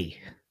 Katie.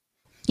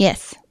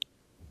 Yes.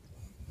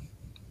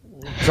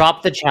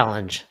 Drop the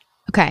challenge.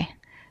 Okay.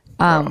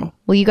 Well,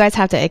 you guys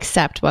have to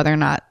accept whether or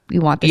not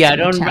you want this. Yeah,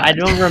 I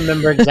don't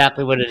remember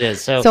exactly what it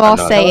is. So I'll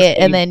say it,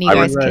 and then you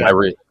guys can.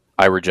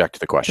 I reject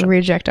the question.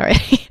 Reject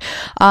already.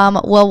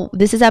 Well,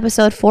 this is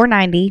episode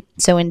 490.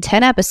 So in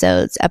 10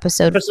 episodes,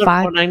 episode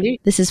 590.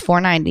 This is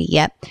 490.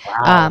 Yep.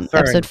 Wow,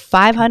 episode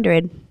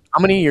 500. How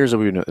many years have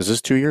we been doing? Is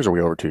this 2 years or are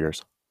we over 2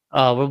 years?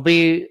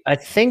 I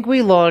think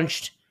we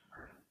launched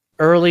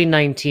early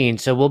 19.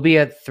 So we'll be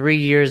at 3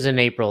 years in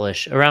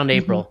April-ish, around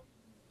April.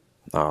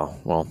 Oh,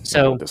 well,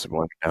 so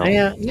disappointing now.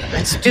 Yeah,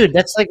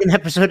 that's like an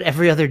episode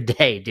every other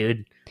day,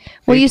 dude.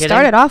 Well, you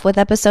started off with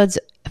episodes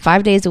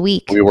 5 days a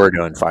week. We were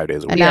doing 5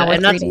 days a week.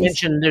 And not to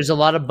mention, there's a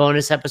lot of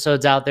bonus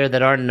episodes out there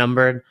that aren't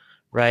numbered,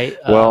 right?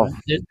 Well,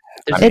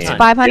 it's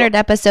 500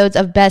 episodes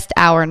of Best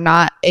Hour,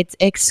 it's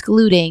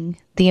excluding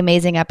the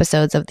amazing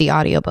episodes of the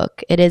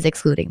audiobook. It is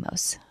excluding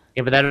those.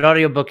 Yeah, but that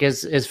audiobook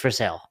is for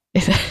sale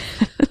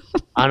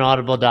on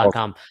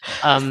audible.com.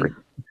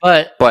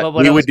 But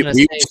we would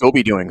still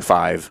be doing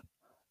 5.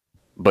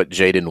 But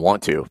Jay didn't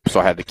want to, so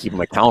I had to keep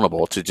him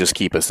accountable to just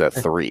keep us at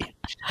 3.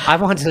 I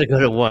wanted to go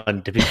to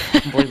 1, to be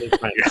completely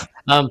frank.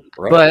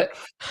 But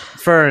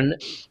Fern,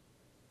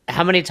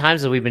 how many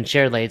times have we been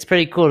shared lately? It's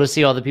pretty cool to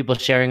see all the people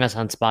sharing us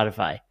on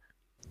Spotify.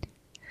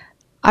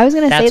 I was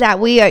going to say that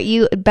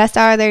Best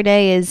Hour of Their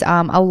Day is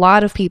a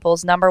lot of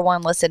people's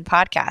 #1 listened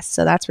podcast,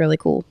 so that's really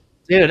cool.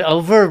 Dude,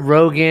 over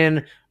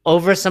Rogan,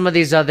 over some of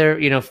these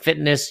other,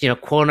 fitness,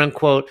 quote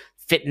unquote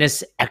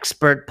fitness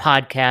expert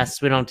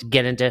podcasts. We don't have to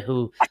get into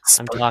who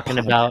I'm talking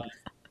about.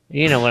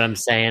 You know what I'm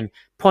saying.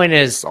 Point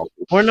is,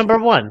 we're number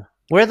one.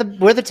 We're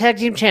the tag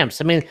team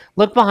champs. I mean,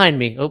 look behind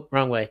me. Oh,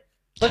 wrong way.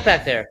 Look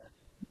back there.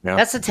 Yeah.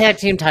 That's the tag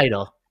team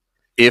title.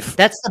 If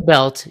that's the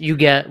belt you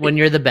get when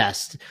you're the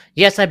best.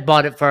 Yes, I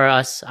bought it for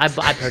us. I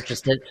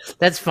purchased it.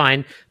 That's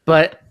fine.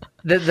 But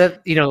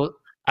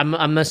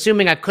I'm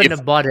assuming I couldn't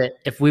have bought it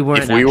if we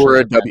weren't. If we were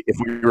a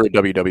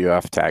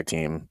WWF tag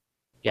team,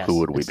 yes, who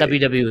would we be?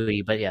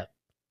 WWE, but yeah.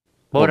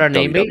 What would our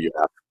name be?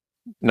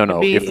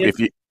 No.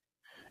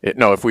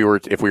 If we were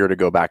to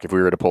go back, if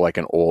we were to pull like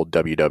an old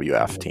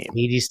WWF team,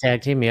 Edie's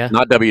tag team, yeah,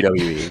 not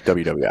WWE,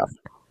 WWF.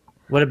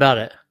 What about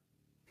it?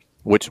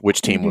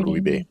 Which team would we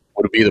be?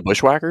 Would it be the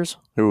Bushwhackers?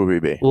 Who would we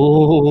be?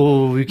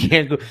 Oh, we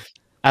can't go.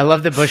 I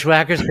love the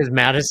Bushwhackers because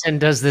Madison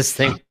does this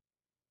thing.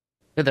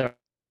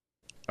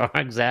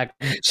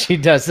 Exact. She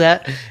does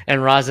that,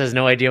 and Roz has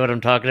no idea what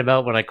I'm talking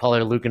about when I call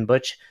her Luke and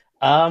Butch.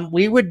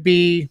 We would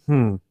be.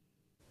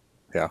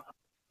 Yeah.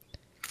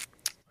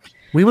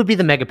 We would be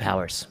the Mega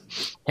Powers,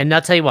 and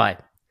I'll tell you why.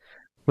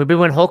 We'd be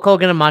when Hulk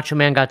Hogan and Macho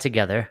Man got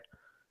together,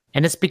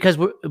 and it's because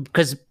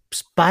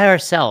by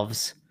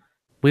ourselves,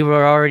 we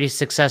were already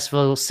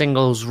successful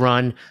singles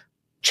run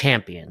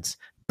champions.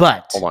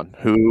 But hold on,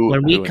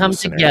 when we come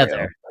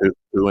together,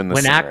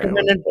 when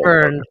Ackerman and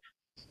Byrne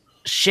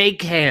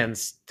shake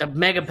hands, the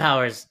Mega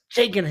Powers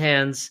shaking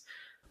hands,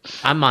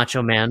 I'm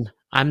Macho Man.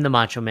 I'm the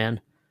Macho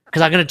Man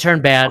because I'm going to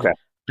turn bad. Okay.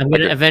 I'm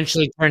going to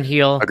eventually turn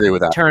heel. Agree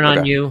with that. Turn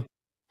on you.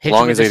 As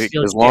long as they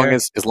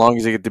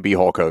get to be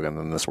Hulk Hogan,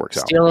 then this works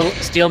out.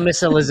 Steal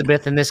Miss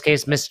Elizabeth, in this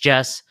case, Miss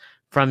Jess,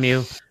 from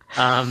you.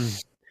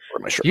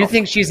 You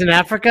think she's in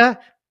Africa?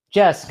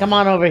 Jess, come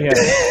on over here.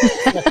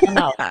 Jess, come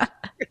out.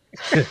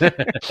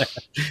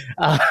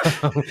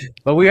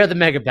 But we are the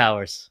Mega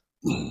Powers.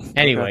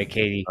 Anyway,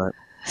 Katie.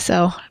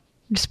 So,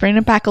 just bringing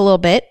it back a little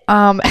bit.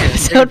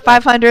 Episode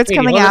 500 is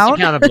coming out.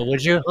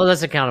 Would you hold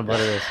us accountable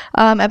to this?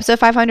 Episode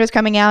 500 is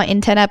coming out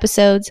in 10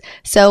 episodes.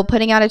 So,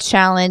 putting out a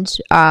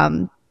challenge.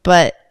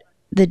 But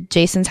the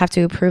Jasons have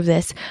to approve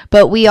this.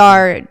 But we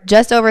are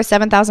just over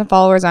 7,000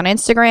 followers on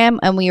Instagram,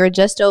 and we are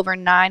just over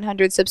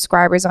 900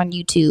 subscribers on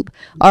YouTube.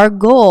 Our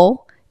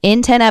goal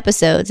in 10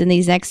 episodes in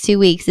these next 2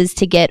 weeks is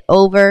to get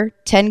over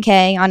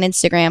 10K on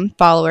Instagram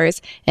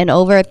followers and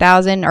over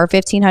 1,000 or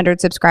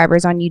 1,500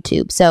 subscribers on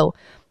YouTube. So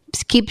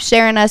just keep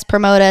sharing us,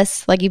 promote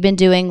us like you've been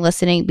doing,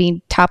 listening,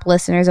 being top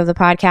listeners of the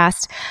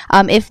podcast.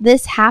 If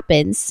this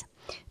happens,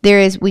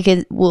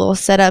 we'll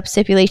set up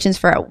stipulations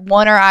for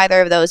one or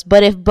either of those.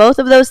 But if both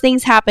of those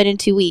things happen in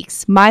 2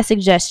 weeks, my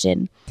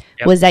suggestion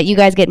was that you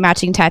guys get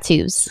matching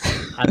tattoos.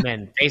 I'm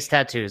in. Face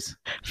tattoos.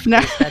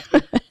 No. Face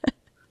tattoos.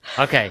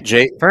 Okay.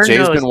 Jay's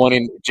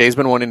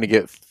been wanting to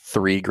get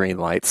 3 green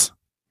lights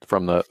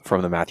from the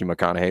Matthew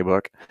McConaughey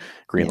book.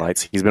 Green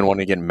lights. He's been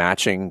wanting to get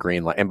matching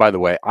green light. And by the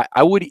way,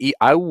 I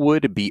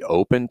would be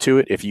open to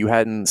it if you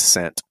hadn't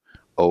sent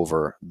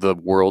over the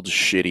world's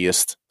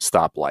shittiest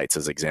stoplights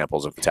as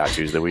examples of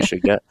tattoos that we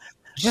should get.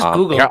 Just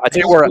Google. I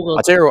tell you where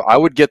I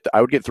would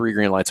get 3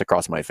 green lights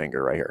across my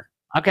finger right here.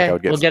 Okay,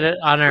 we'll get it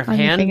on our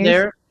hand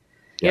there.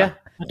 Yeah.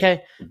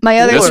 Okay. My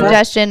other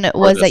suggestion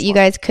was that you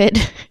guys could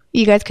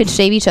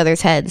shave each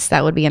other's heads.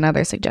 That would be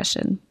another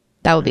suggestion.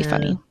 That would be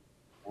funny.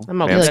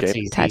 I'm okay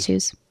with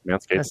tattoos.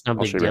 That's no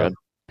big deal.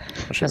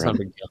 That's no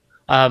big deal.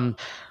 I'm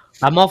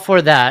all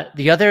for that.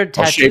 The other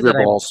tattoo. I'll shave your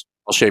balls.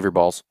 I'll shave your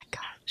balls.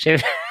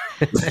 Shave.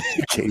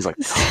 He's like,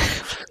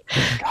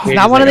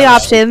 not one of the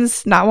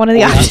options. Not one of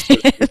the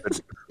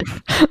options.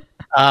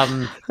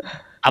 I'm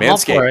all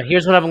for it.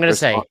 Here's what I'm going to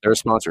say. They're a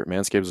sponsor.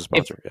 Manscaped's a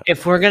sponsor.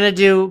 If we're going to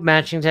do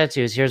matching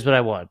tattoos, here's what I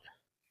want.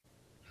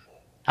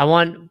 I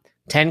want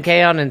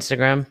 10K on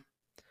Instagram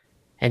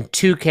and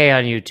 2K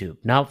on YouTube,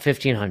 not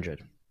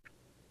 1,500.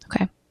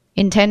 Okay.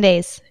 In 10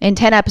 days. In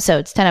 10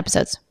 episodes. 10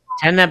 episodes.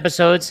 10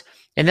 episodes.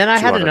 And then I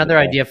had another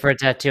idea for a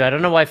tattoo. I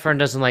don't know why Fern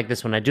doesn't like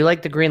this one. I do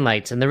like the green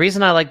lights. And the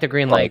reason I like the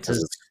green lights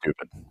is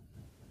stupid.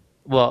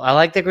 Well, I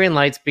like the green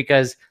lights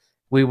because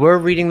we were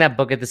reading that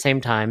book at the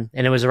same time.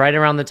 And it was right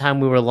around the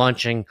time we were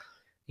launching,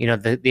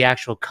 the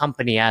actual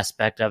company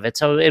aspect of it.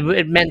 So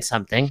it meant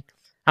something.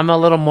 I'm a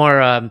little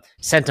more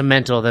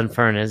sentimental than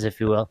Fern is,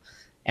 if you will.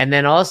 And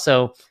then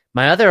also,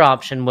 my other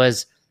option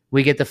was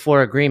we get the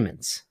 4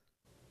 agreements.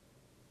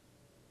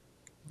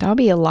 That would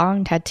be a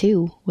long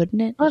tattoo,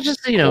 wouldn't it? Well,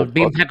 just, be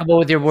impeccable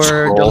with your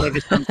word. Don't make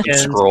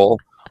assumptions. Scroll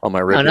on my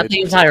ribcage. No, not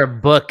the entire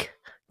book,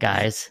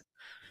 guys.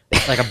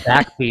 It's like a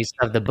back piece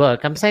of the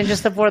book. I'm saying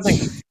just the 4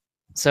 things.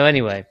 So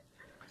anyway,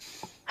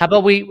 how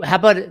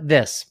about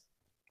this?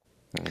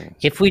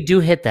 If we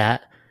do hit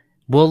that,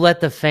 we'll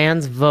let the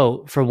fans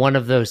vote for one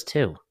of those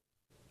 2.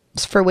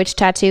 For which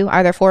tattoo?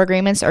 Are there 4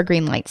 agreements or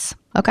green lights?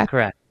 Okay.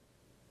 Correct.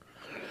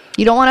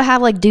 You don't want to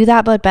have do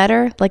that but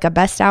better, like a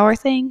best hour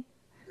thing?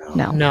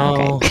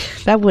 No. Okay.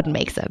 That wouldn't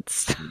make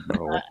sense.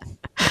 No.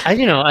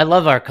 I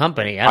love our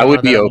company. I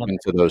would be open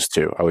to those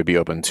 2. I would be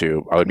open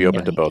to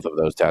both of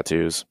those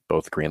tattoos,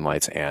 both green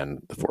lights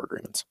and the 4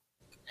 agreements.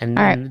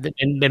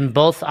 And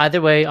both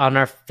either way on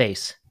our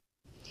face.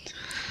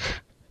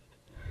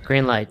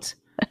 Green lights.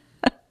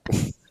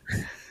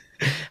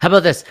 How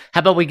about this? How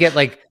about we get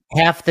like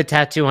half the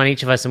tattoo on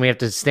each of us and we have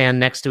to stand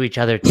next to each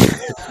other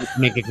to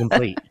make it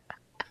complete?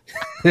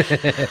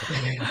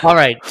 All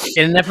right.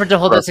 In an effort to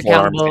hold us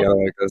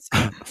accountable. Like this.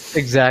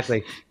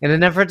 Exactly. In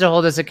an effort to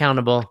hold us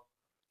accountable,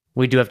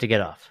 we do have to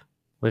get off.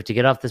 We have to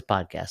get off this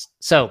podcast.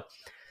 So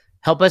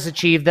help us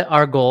achieve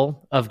our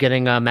goal of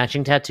getting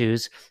matching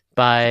tattoos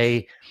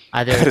by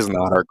either... That is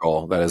not our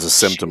goal. That is a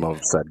symptom of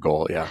said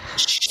goal. Yeah.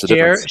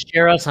 Share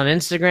us on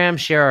Instagram,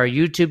 share our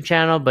YouTube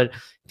channel. But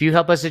if you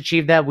help us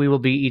achieve that, we will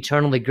be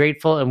eternally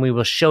grateful, and we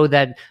will show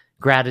that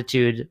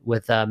gratitude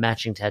with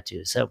matching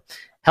tattoos. So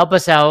help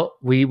us out.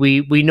 We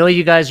know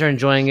you guys are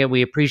enjoying it.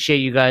 We appreciate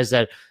you guys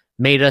that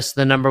made us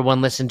the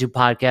 #1 listened to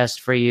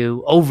podcast for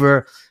you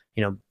over,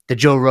 the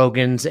Joe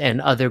Rogans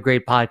and other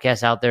great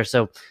podcasts out there.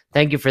 So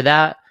thank you for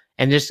that.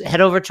 And just head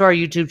over to our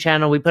YouTube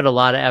channel. We put a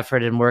lot of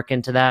effort and work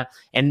into that.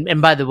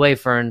 And by the way,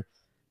 Fern,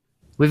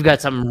 we've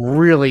got something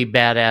really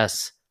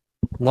badass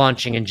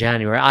launching in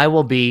January. I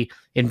will be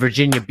in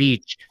Virginia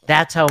Beach.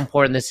 That's how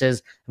important this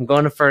is. I'm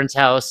going to Fern's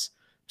house,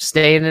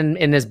 staying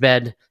in his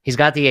bed. He's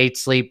got the 8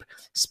 sleep.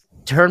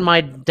 Turn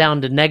mine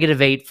down to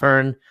 -8,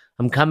 Fern.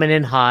 I'm coming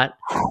in hot,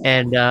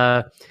 and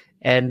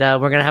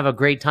we're gonna have a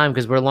great time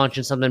because we're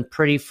launching something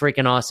pretty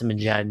freaking awesome in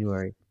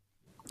January.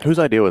 Whose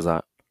idea was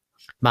that?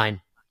 Mine.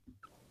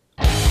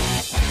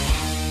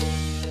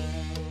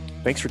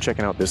 Thanks for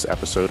checking out this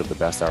episode of the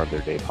Best Hour of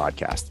Their Day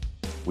podcast.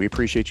 We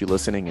appreciate you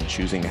listening and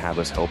choosing to have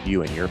us help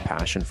you in your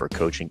passion for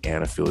coaching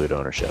and affiliate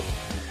ownership.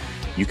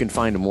 You can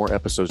find more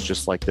episodes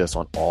just like this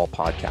on all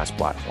podcast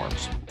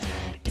platforms.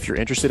 If you're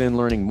interested in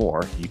learning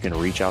more, you can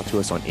reach out to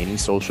us on any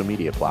social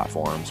media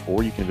platforms,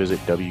 or you can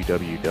visit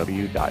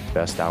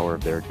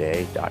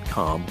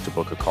www.besthouroftheirday.com to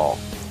book a call.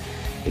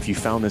 If you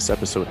found this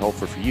episode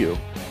helpful for you,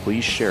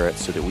 please share it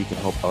so that we can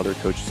help other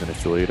coaches and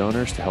affiliate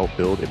owners to help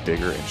build a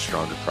bigger and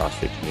stronger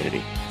CrossFit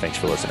community. Thanks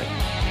for listening.